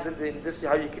shines in this is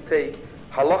how you can take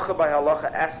halacha by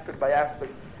halacha, aspect by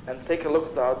aspect, and take a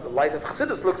look at how the light of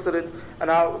Chassidus looks at it, and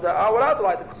how the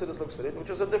light of Chassidus looks at it, which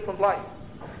is a different light.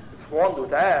 If one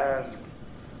would ask,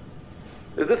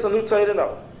 is this a new Torah?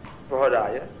 No. For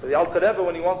Haraya, the Alter Rebbe,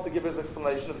 when he wants to give his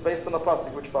explanation, it's based on a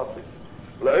pasuk. Which pasuk?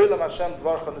 Le'olam Hashem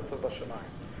dvarcha nitzav b'shamayim.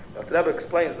 The Alter Rebbe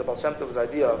explains the Baal Shem Tov's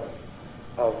idea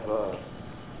of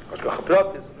Hashgacha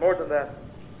Pratis, more than that.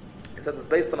 He says it's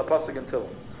based on a pasuk until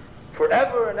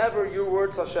forever and ever your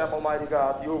words, Hashem, Almighty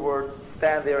God, your words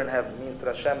stand there in heaven. It means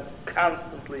that Hashem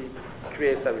constantly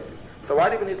creates everything. So why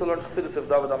do we need to learn Chassidus if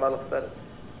David HaMelech said it?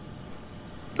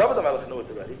 David HaMelech knew it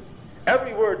already.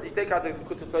 Every word, you take out the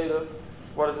Likutei Torah,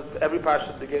 what is it? Every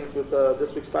parsha begins with,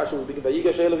 this week's parsha will begin by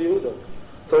Yigash Elav Yehuda.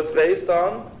 So it's based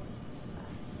on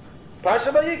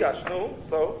Parsha Vayigash. No,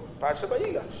 so Parsha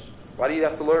Vayigash. Why do you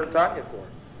have to learn Tanya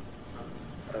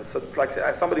for? So it's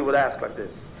like, somebody would ask like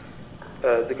this.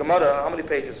 The Gemara, how many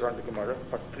pages are on the Gemara?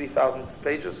 About 3,000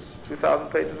 pages? 2,000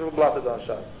 pages? Who blotted on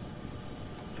Shas?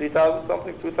 3,000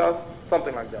 something? 2,000?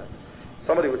 Something like that.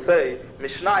 Somebody would say,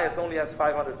 Mishnayos only has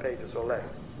 500 pages or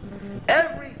less.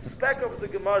 Every speck of the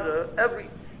Gemara, every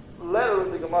letter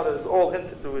in the Gemara is all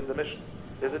hinted to in the Mishnah.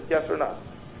 Is it yes or not?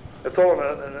 It's all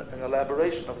an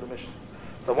elaboration of the Mishnah.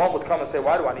 So one would come and say,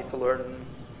 why do I need to learn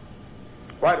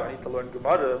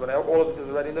Gemara when all of it is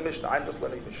already in the Mishnah? I'm just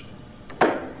learning Mishnah.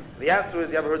 The answer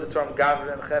is, you ever heard the term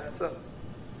Gavra and Chefza?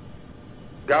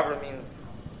 Gavra means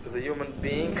the human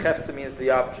being, Chefza means the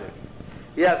object.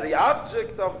 Yeah, the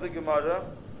object of the Gemara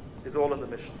is all in the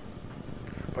Mishnah.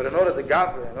 But in order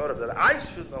that I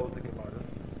should know the Gemara,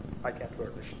 I can't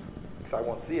learn Mishnah. Because I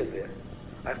won't see it there.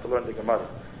 I have to learn the Gemara.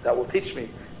 That will teach me,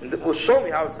 and it will show me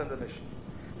how it's in the Mishnah.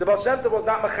 The Baal Shem Tov was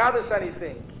not mechadish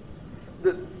anything.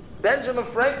 Benjamin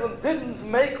Franklin didn't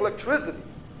make electricity.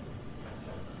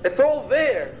 It's all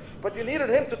there, but you needed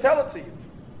him to tell it to you.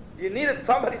 You needed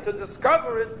somebody to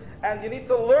discover it, and you need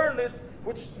to learn it,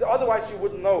 which otherwise you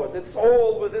wouldn't know it. It's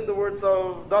all within the words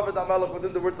of David HaMelech,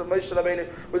 within the words of Moshe Rabbeinu,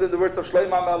 within the words of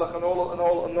Shlomo HaMelech, and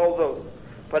all those.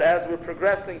 But as we're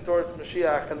progressing towards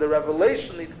Mashiach, and the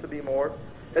revelation needs to be more,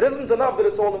 it isn't enough that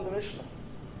it's all in the Mishnah.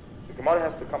 The Gemara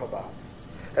has to come about,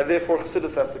 and therefore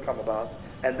Chassidus has to come about,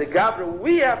 and the Gavra,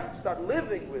 we have to start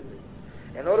living with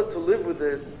it. In order to live with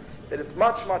this, it is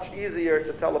much, much easier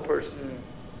to tell a person,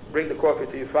 bring the coffee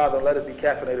to your father and let it be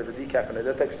caffeinated or decaffeinated.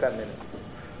 That takes 10 minutes,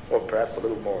 or perhaps a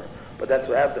little more. But then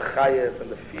to have the chayas and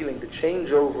the feeling, the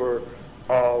changeover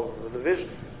of the vision,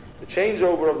 the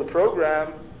changeover of the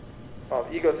program of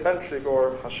egocentric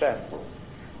or Hashem,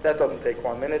 that doesn't take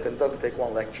 1 minute, and it doesn't take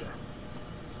one lecture.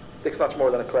 It takes much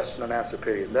more than a question and answer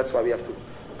period. And that's why we have to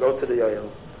go to the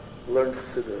Yoel, learn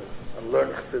Chassidus, and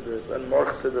learn Chassidus, and more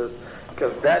Chassidus,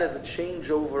 because that is a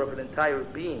changeover of an entire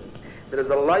being. That is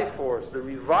a life force, the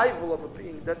revival of a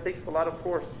being. That takes a lot of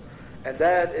force. And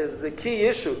that is the key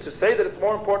issue. To say that it's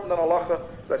more important than halacha,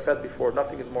 as I said before,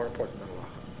 nothing is more important than halacha.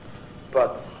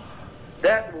 But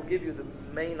that will give you the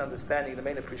main understanding, the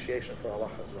main appreciation for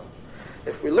halacha as well.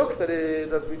 If we looked at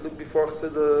it as we looked before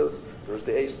Chassidus, there's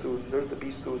the A student, there's the B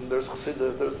student, there's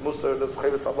Chassidus, there's Musar, there's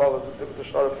Chavis Aval, there's the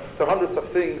Shara. There are hundreds of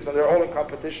things, and they're all in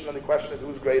competition, and the question is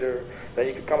who's greater. Then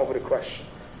you can come up with a question.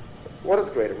 What is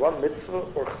greater, one mitzvah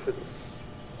or Chassidus?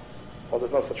 Well,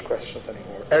 there's no such questions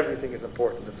anymore. Everything is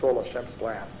important. It's all Hashem's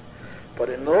plan. But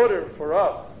in order for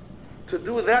us to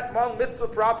do that one mitzvah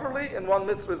properly, and one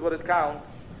mitzvah is what it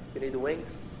counts, you need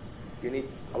wings, you need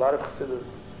a lot of Chassidus,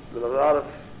 a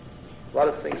lot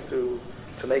of things to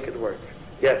make it work.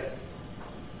 Yes?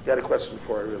 You had a question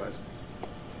before I realized.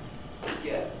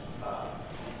 Yeah.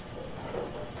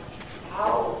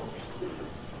 How?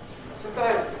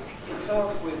 Sometimes you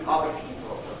talk with other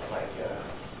people, like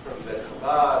from the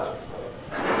Chabad,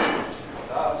 from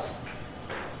us,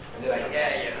 and they're like,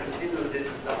 yeah, Chassidus, this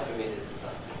is not for me, this is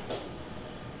not for me.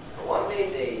 But one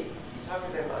day you talk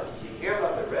to them about, you hear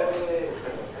about the Rebbe,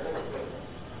 etc.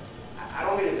 I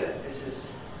don't believe that. This is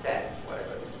sad,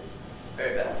 whatever. This is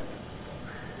very bad.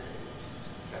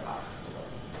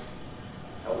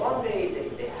 And one day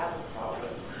they have a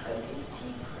problem, and in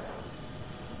secret,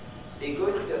 they go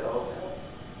to the hotel,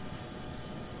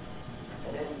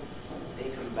 and then they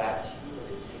come back to you, and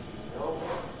they take you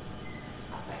over.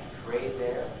 I pray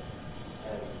there,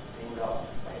 and think of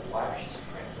my wife, she's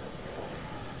pregnant.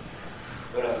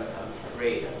 But I'm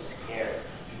afraid, I'm scared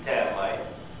to tell my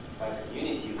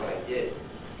community what I did.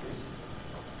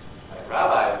 My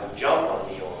rabbi would jump on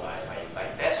me, or my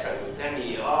best friend would tell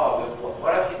me, oh,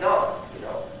 what have you done? You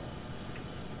know?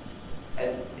 And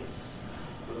it's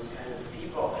those kind of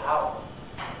people, how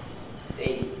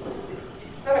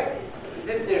it's not like, it's as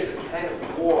if there's a kind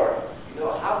of war. You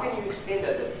know, how can you explain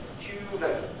that the Jews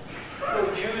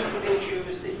within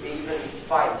Jews, they even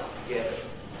fight together?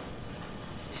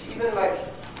 It's even like,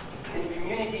 in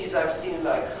communities I've seen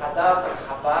like Hadass and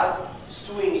Chabad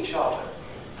suing each other.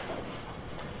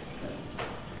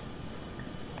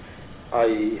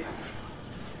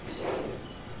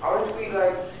 Aren't we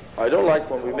like? I don't like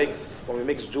when we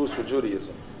mix Jews with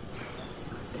Judaism.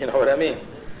 You know what I mean?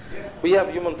 Yeah. We have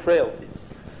human frailties.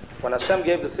 When Hashem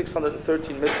gave the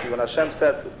 613 mitzvahs, when Hashem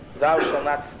said, "Thou shalt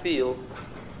not steal,"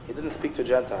 He didn't speak to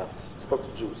Gentiles. He spoke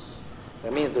to Jews.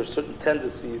 That means there's certain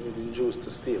tendency within Jews to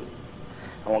steal.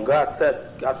 And when God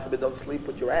said, "God forbid, don't sleep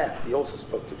with your aunt," He also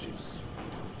spoke to Jews.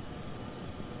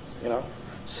 You know?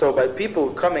 So by people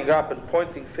coming up and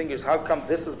pointing fingers, how come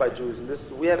this is by Jews and this?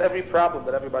 We have every problem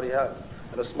that everybody has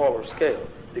on a smaller scale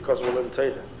because we're in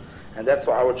Torah. And that's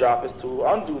why our job is to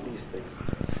undo these things.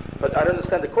 But I don't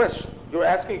understand the question. You're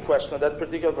asking a question on that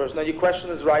particular verse. Now your question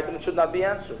is right and it should not be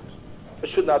answered. It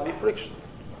should not be friction.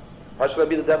 Why should I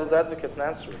be the devil's advocate and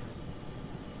answer it?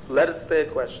 Let it stay a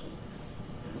question.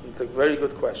 It's a very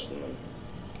good question.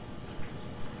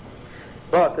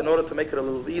 But in order to make it a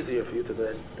little easier for you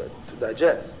to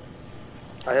digest,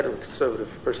 I had a conservative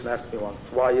person ask me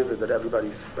once, why is it that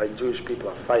by Jewish people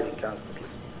are fighting constantly?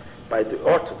 By the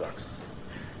Orthodox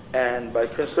and by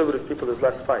conservative people there's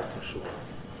less fights in shul.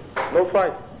 No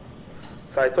fights.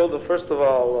 So I told them, first of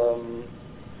all,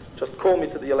 just call me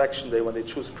to the election day when they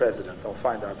choose president. I'll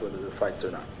find out whether there are fights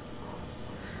or not.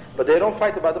 But they don't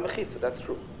fight about the mechitza, that's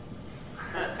true.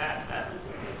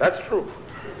 That's true.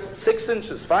 6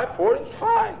 inches, 4 inches,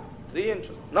 fine. 3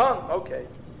 inches, none, okay.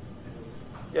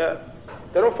 Yeah,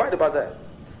 they don't fight about that.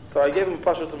 So I gave him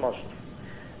Pasha to Moshe.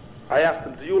 I asked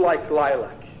him, do you like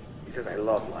lilac? He says, I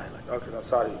love lilac. Okay, no,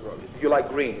 sorry. Do you like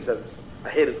green? He says, I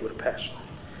hate it with a passion.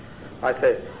 I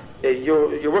say,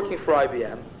 you're working for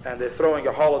IBM, and they're throwing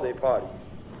a holiday party.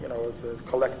 You know, it's a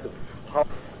collective.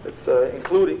 It's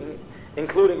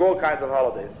including all kinds of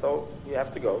holidays. So you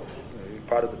have to go. You're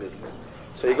part of the business.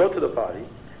 So you go to the party,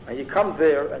 and you come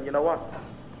there, and you know what?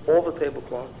 All the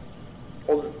tablecloths,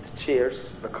 all the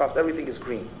chairs, the cups, everything is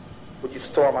green. Would you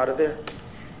storm out of there?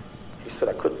 He said,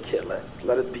 I couldn't care less.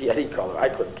 Let it be any color. I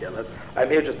couldn't care less. I'm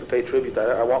here just to pay tribute.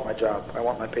 I want my job. I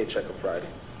want my paycheck on Friday.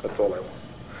 That's all I want.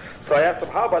 So I asked him,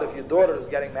 how about if your daughter is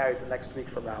getting married the next week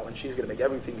from now and she's going to make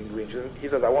everything in green? He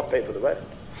says, I won't pay for the wedding.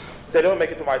 If they don't make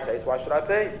it to my taste, why should I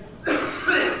pay?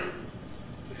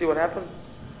 You see what happens?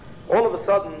 All of a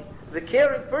sudden, the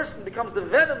caring person becomes the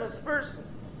venomous person.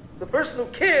 The person who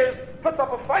cares puts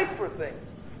up a fight for things.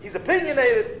 He's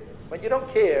opinionated. When you don't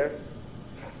care,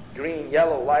 green,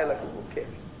 yellow, lilac, who cares?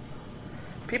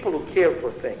 People who care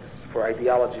for things, for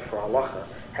ideology, for halacha,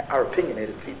 are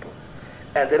opinionated people.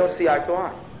 And they don't see eye to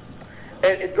eye.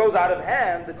 And it goes out of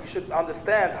hand that you should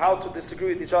understand how to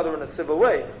disagree with each other in a civil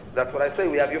way. That's what I say,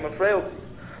 we have human frailty.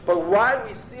 But why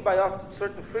we see by us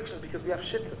certain frictions? Because we have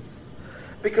shittas.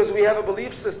 Because we have a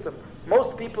belief system.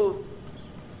 Most people,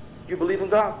 you believe in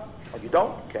God. Oh, you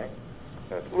don't? Okay.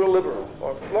 We're liberal.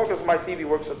 As long as my TV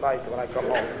works at night when I come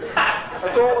home.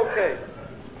 That's all okay.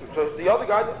 So the other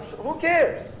guys, who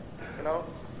cares? You know?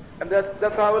 And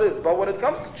that's how it is. But when it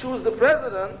comes to choose the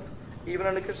president, even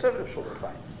in the conservative shoulder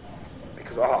fights.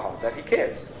 Because, that he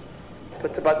cares.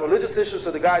 But about religious issues,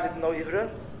 so the guy didn't know Ivra,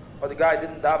 or the guy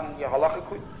didn't daven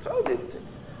halacha, so didn't.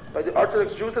 By the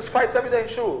Orthodox Jews, there's fights every day in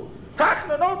shul.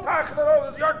 Tachna, no,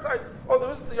 there's yard side. Oh,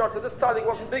 there isn't the yard side. This tzaddik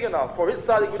wasn't big enough. For his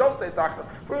tzaddik, we don't say tachna.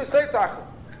 For we say tachna.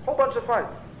 Whole bunch of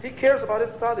fights. He cares about his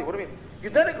tzaddik. What do you mean? You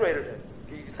denigrated him.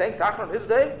 He's saying tachna on his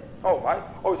day?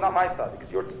 He's not my tzaddik.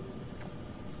 It's your tzaddik.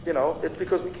 You know, it's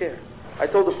because we care. I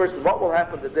told the person, what will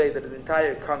happen the day that the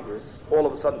entire Congress all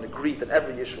of a sudden agreed on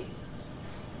every issue?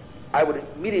 I would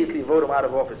immediately vote them out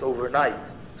of office overnight.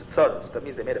 It's tzaddik. That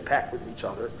means they made a pact with each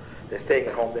other. They're staying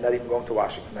at home. They're not even going to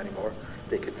Washington anymore.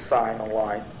 They could sign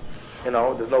online. You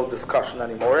know, there's no discussion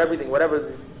anymore. Everything, whatever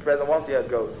the president wants, it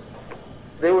goes.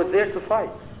 They were there to fight.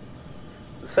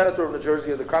 The senator of New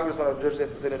Jersey or the congressman of New Jersey has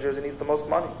to say New Jersey needs the most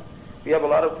money. We have a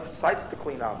lot of sites to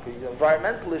clean up.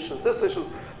 Environmental issues, this issue.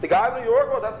 The guy in New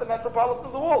York, that's the metropolitan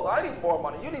of the world. I need more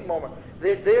money. You need more money.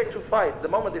 They're there to fight. The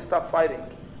moment they stop fighting,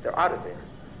 they're out of there.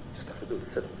 You just have to do it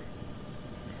civilly.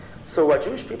 So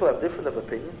Jewish people have different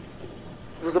opinions.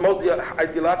 They're the most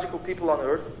ideological people on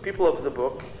earth, people of the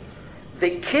book.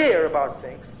 They care about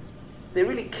things. They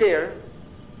really care.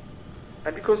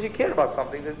 And because you care about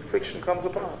something, then friction comes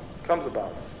about.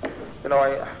 You know,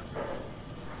 I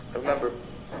remember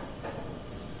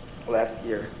last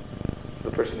year,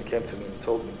 the person who came to me and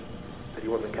told me that he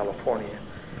was in California,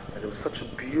 and there was such a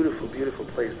beautiful, beautiful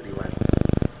place that he went.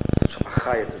 Such a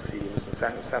machaya to see. He was in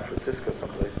San Francisco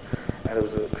someplace, and there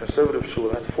was a conservative shul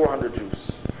that had 400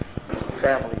 Jews,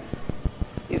 families.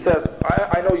 He says,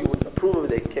 I know you wouldn't approve of it.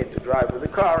 They came to drive with a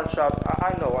car and shop.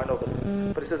 I know,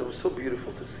 but he says it was so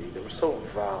beautiful to see. They were so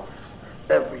involved.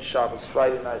 Every Shabbos,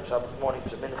 Friday night, Shabbos morning,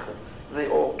 Mincha, they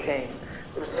all came.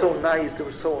 They were so nice, they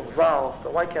were so involved.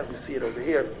 Why can't we see it over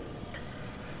here?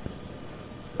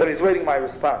 But he's waiting my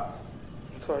response.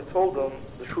 So I told him,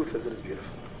 the truth is it is beautiful.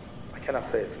 I cannot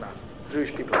say it's not.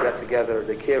 Jewish people get together,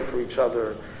 they care for each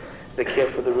other, they care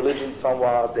for the religion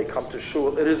somewhat, they come to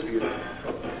shul. It is beautiful.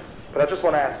 But I just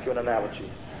want to ask you an analogy.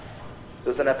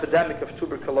 There's an epidemic of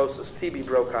tuberculosis, TB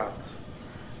broke out.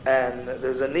 And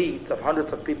there's a need of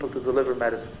hundreds of people to deliver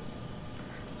medicine.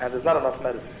 and there's not enough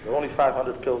medicine. There are only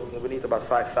 500 pills, and we need about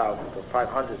 5,000 or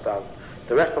 500,000.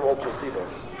 The rest are all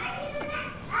placebos.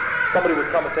 Somebody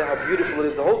would come and say how beautiful it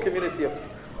is. The whole community of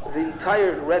the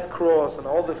entire Red Cross and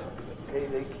all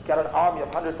they got an army of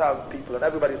 100,000 people, and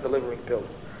everybody's delivering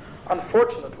pills.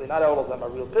 Unfortunately, not all of them are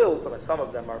real pills, and some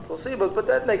of them are placebos, but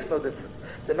that makes no difference.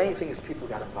 The main thing is people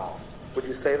got involved. Would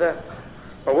you say that?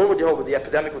 Or what would you hope? That the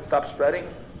epidemic would stop spreading?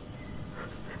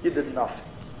 You did nothing.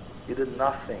 You did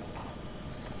nothing.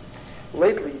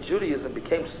 Lately, Judaism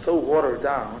became so watered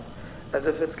down, as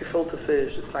if it's gefilte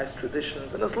fish, it's nice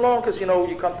traditions, and as long as,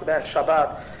 you come to that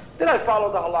Shabbat, did I follow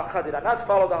the halacha? Did I not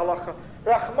follow the halacha?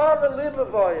 Rahman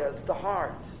al-libavaya, it's the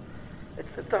heart.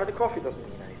 It's the heart. The coffee doesn't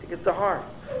mean anything. It's the heart.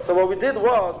 So what we did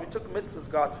was, we took mitzvahs,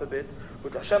 God forbid,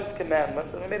 with Hashem's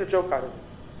commandments, and we made a joke out of it.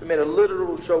 We made a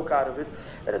literal joke out of it,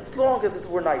 and as long as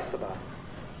we're nice about it.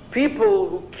 People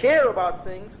who care about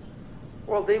things,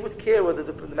 well, they would care whether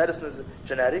the medicine is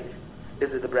genetic,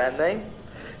 is it the brand name,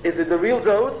 is it the real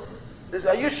dose,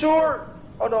 are you sure?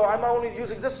 Oh no, I'm only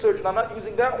using this surgeon, I'm not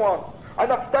using that one. I'm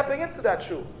not stepping into that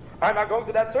shoe. I'm not going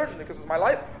to that surgeon because it's my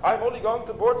life. I'm only going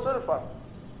to board certified.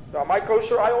 Now, my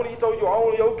kosher, I only told you, I'm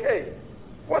only okay.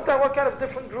 What kind of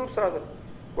different groups are there?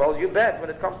 Well, you bet when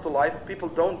it comes to life, people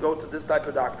don't go to this type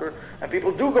of doctor, and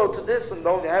people do go to this and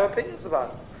don't have opinions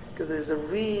about it. Because there's a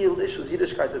real issue.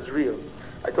 Yiddishkeit is real.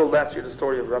 I told last year the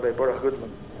story of Rabbi Baruch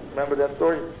Goodman. Remember that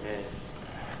story? Yeah.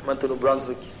 Went to New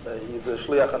Brunswick. He's a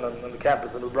shliach on the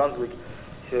campus in New Brunswick.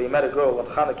 So he met a girl on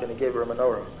Hanukkah and he gave her a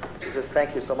menorah. She says,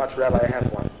 "Thank you so much, Rabbi, I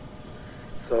have one."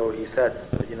 So he said,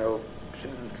 she didn't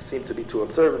seem to be too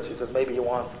observant. She says, "Maybe you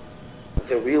want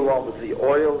the real one with the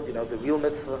oil, the real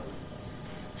mitzvah."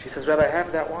 She says, "Rabbi, I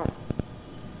have that one."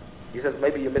 He says,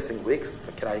 "Maybe you're missing wicks.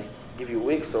 Can I give you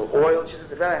wicks or oil?" She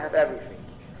says, "Rabbi, I have everything."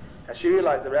 And she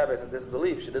realized the rabbi's in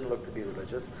disbelief. She didn't look to be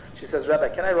religious. She says, "Rabbi,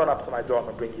 can I run up to my dorm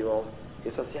and bring you all?" He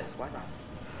says, "Yes, why not?"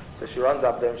 So she runs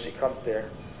up there and she comes there,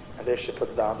 and there she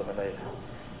puts down the menorah.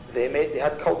 They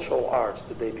had cultural arts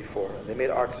the day before, and they made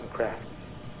arts and crafts.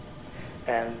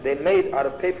 And they made out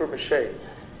of paper mache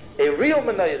a real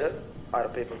menorah out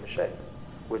of paper mache,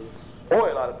 with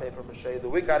oil out of paper mache, the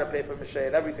wick out of paper mache,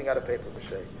 and everything out of paper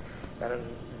mache. And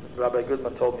then Rabbi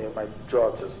Goodman told me, my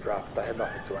jaw just dropped. I had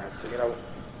nothing to answer.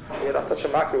 Such a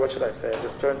mockery. What should I say? I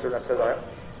just turned to her and I said,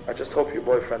 I just hope your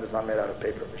boyfriend is not made out of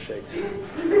paper mache too.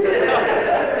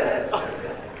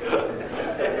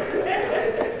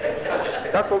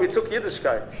 That's what we took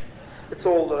Yiddishkeit. It's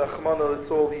all the Rachmana, it's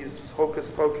all these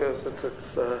hocus pocus, it's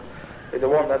the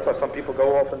one, that's why some people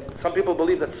go off, and some people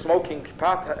believe that smoking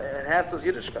pot enhances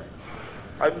Yiddishkeit.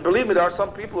 Believe me, there are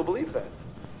some people who believe that.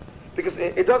 Because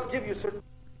it does give you certain...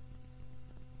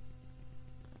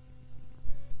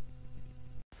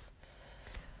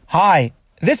 Hi,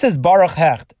 this is Baruch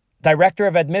Hecht, Director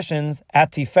of Admissions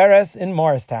at Tiferes in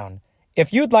Morristown.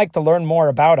 If you'd like to learn more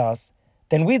about us,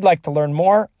 then we'd like to learn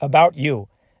more about you.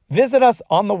 Visit us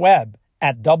on the web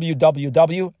at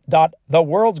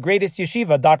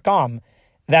www.theworldsgreatestyeshiva.com.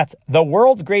 That's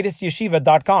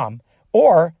theworldsgreatestyeshiva.com.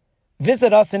 Or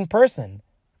visit us in person.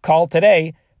 Call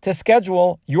today to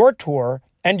schedule your tour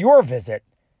and your visit.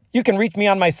 You can reach me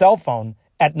on my cell phone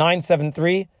at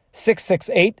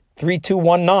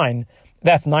 973-668-3219.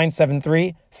 That's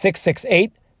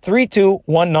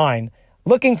 973-668-3219.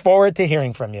 Looking forward to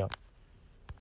hearing from you.